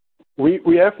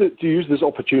 We have to use this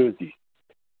opportunity.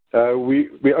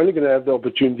 We're only going to have the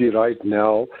opportunity right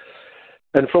now.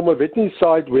 And from a veterinary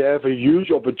side, we have a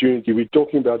huge opportunity. We're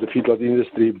talking about the feedlot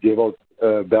industry,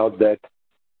 about that.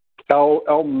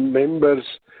 Our members,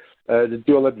 the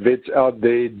 200 vets out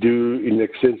there, do in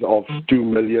excess of 2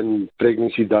 million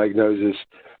pregnancy diagnoses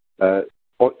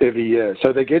every year.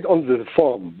 So they get onto the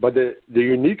farm. But the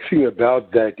unique thing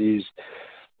about that is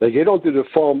they get onto the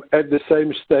farm at the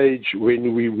same stage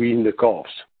when we wean the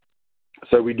calves.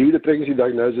 So we do the pregnancy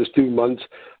diagnosis 2 months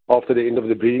after the end of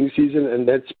the breeding season, and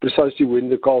that's precisely when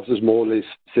the calf is more or less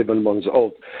 7 months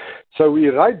old. So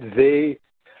we're right there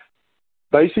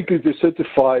basically to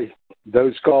certify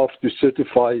those calves, to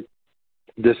certify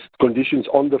the conditions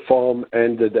on the farm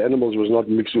and that the animals was not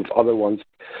mixed with other ones.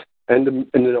 And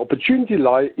the opportunity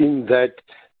lies in that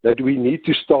we need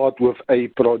to start with a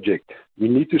project. We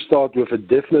need to start with a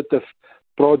definitive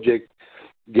project,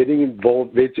 getting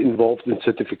vets involved in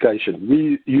certification.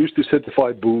 We used to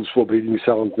certify bulls for breeding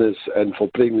soundness and for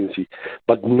pregnancy,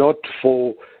 but not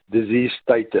for disease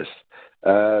status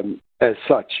as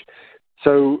such.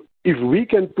 So if we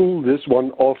can pull this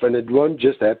one off, and it won't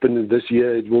just happen this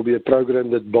year, it will be a program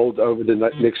that builds over the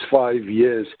next 5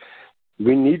 years.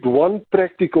 We need one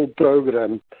practical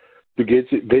program to get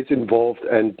vets involved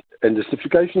and and the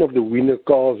certification of the winner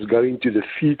calves going to the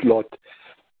feedlot,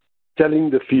 telling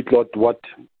the feedlot what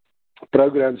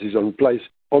programs is on place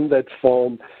on that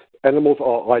farm. Animals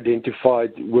are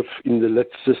identified within the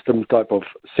lit system type of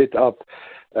setup.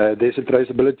 There's a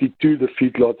traceability to the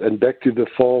feedlot and back to the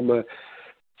farmer.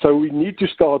 So we need to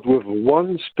start with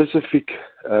one specific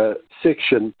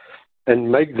section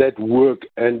and make that work,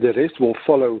 and the rest will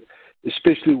follow,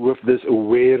 especially with this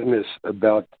awareness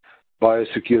about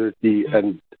biosecurity,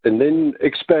 and then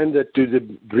expand that to the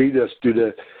breeders,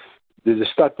 to the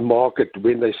stud market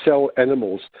when they sell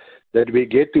animals, that we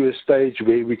get to a stage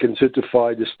where we can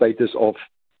certify the status of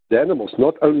the animals.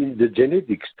 Not only the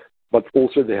genetics, but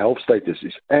also the health status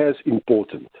is as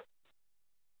important.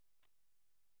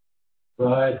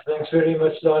 Right. Thanks very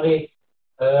much, Donnie.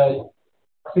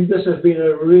 I think this has been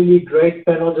a really great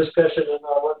panel discussion, and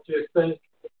I want to thank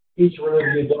each one of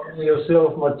you, Donnie,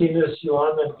 yourself, Martinez,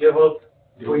 Johan, and Gerald,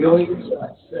 for your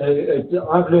insights.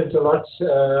 I've learned a lot.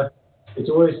 It's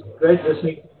always great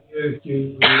listening to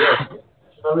you.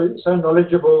 You're so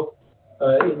knowledgeable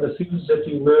in the fields that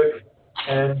you work,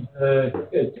 and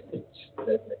it's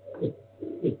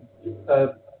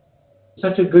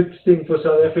such a good thing for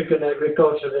South African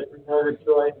agriculture that we know that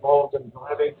you are involved in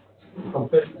driving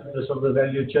competitiveness of the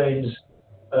value chains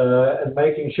and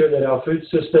making sure that our food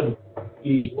system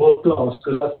is world-class,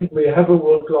 because I think we have a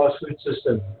world-class food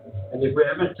system. And if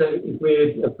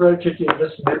we approach it in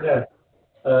this manner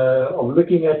of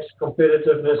looking at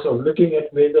competitiveness, of looking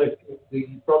at where the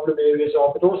problem areas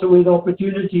are, but also where the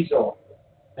opportunities are,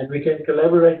 and we can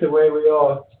collaborate the way we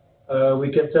are,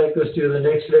 we can take us to the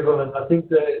next level. And I think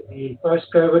the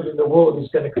post-COVID in the world is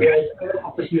going to create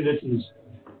opportunities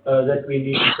that we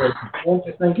need to take. I want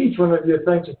to thank each one of you.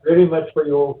 Thanks very much for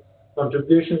your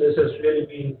contribution. This has really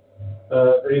been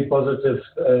very positive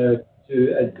to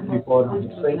be part of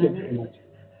this. Thank you very much.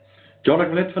 John,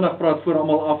 ek wil net vinnig praat voor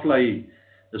almal aflei.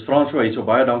 Dis François hier, so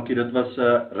baie dankie. Dit was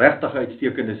 'n regtig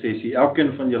uitstekende sessie.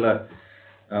 Elkeen van julle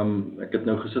ek het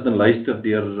nou gesit en luister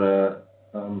deur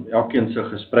elkeen se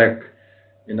gesprek,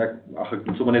 en ek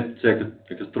moet sommer net sê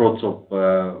ek is trots op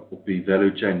die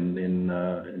value chain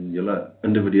en julle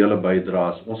individuele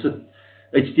bydraes. Ons het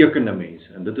uitstekende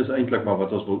mense, en dit is eintlik maar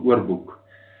wat ons wil oorboek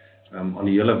aan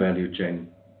die hele value chain.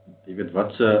 Jy weet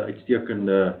wat se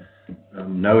uitstekende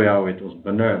know-how het ons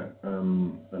binne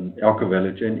in elke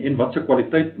value chain, en wat se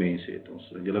kwaliteit mense het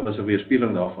ons. Julle was 'n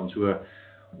weerspieëling daarvan. So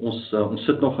ons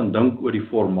sit nog en dink oor die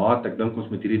formaat. Ek dink ons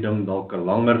moet hierdie ding dalk 'n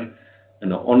langer en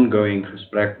 'n ongoing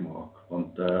gesprek maak,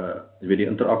 want jy weet die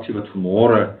interaksie wat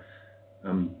vanmôre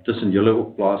tussen julle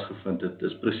ook plaasgevind het,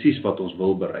 is presies wat ons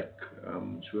wil bereik.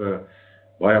 So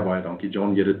baie dankie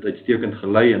John, jy het uitstekend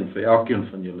gelei, en vir elkeen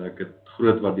van julle, ek het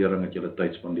groot waardering dat julle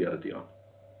tyd spandeer het hier.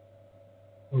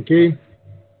 Dankie.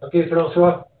 Dankie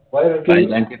François. Baie dankie.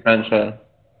 Dankie François.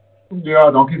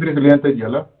 Ja, dankie vir die geleentheid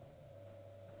julle.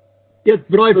 Eet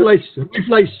braai vleis, rooi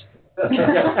vleis.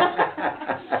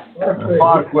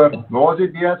 Park hoor. Waar is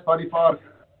die dies van die park?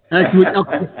 Ek moet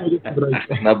elke keer dit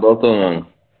gebruik. Na Bolton.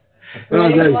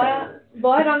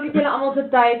 Baie dankie vir julle almal se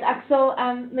tyd. Ek sal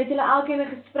met julle elkeen 'n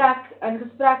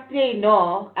gesprek tree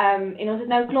na. En ons het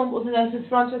nou soos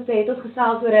Frans gesê, het ons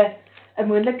gesels oor 'n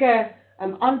moontlike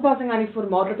aanpassing aan die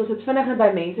formaat, dat ons dit vinniger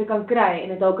by mense kan kry en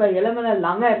dit dalk heeltemal 'n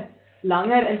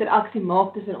langer interaksie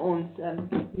maak tussen ons,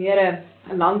 meer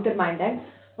 'n langtermyn ding.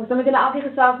 Ons sal met julle elkeen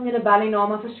gesels en julle bel en na,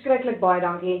 maar verskriklik baie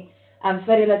dankie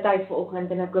vir julle tyd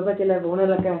vanoggend, en ek hoop dat julle 'n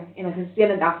wonderlike en 'n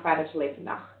geseënde dag verder sal hê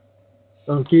vandag.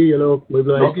 Dankie julle ook, baie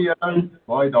bly. Dankie julle.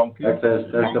 Baie dankie. Ek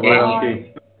sê baie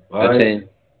dankie. Bye.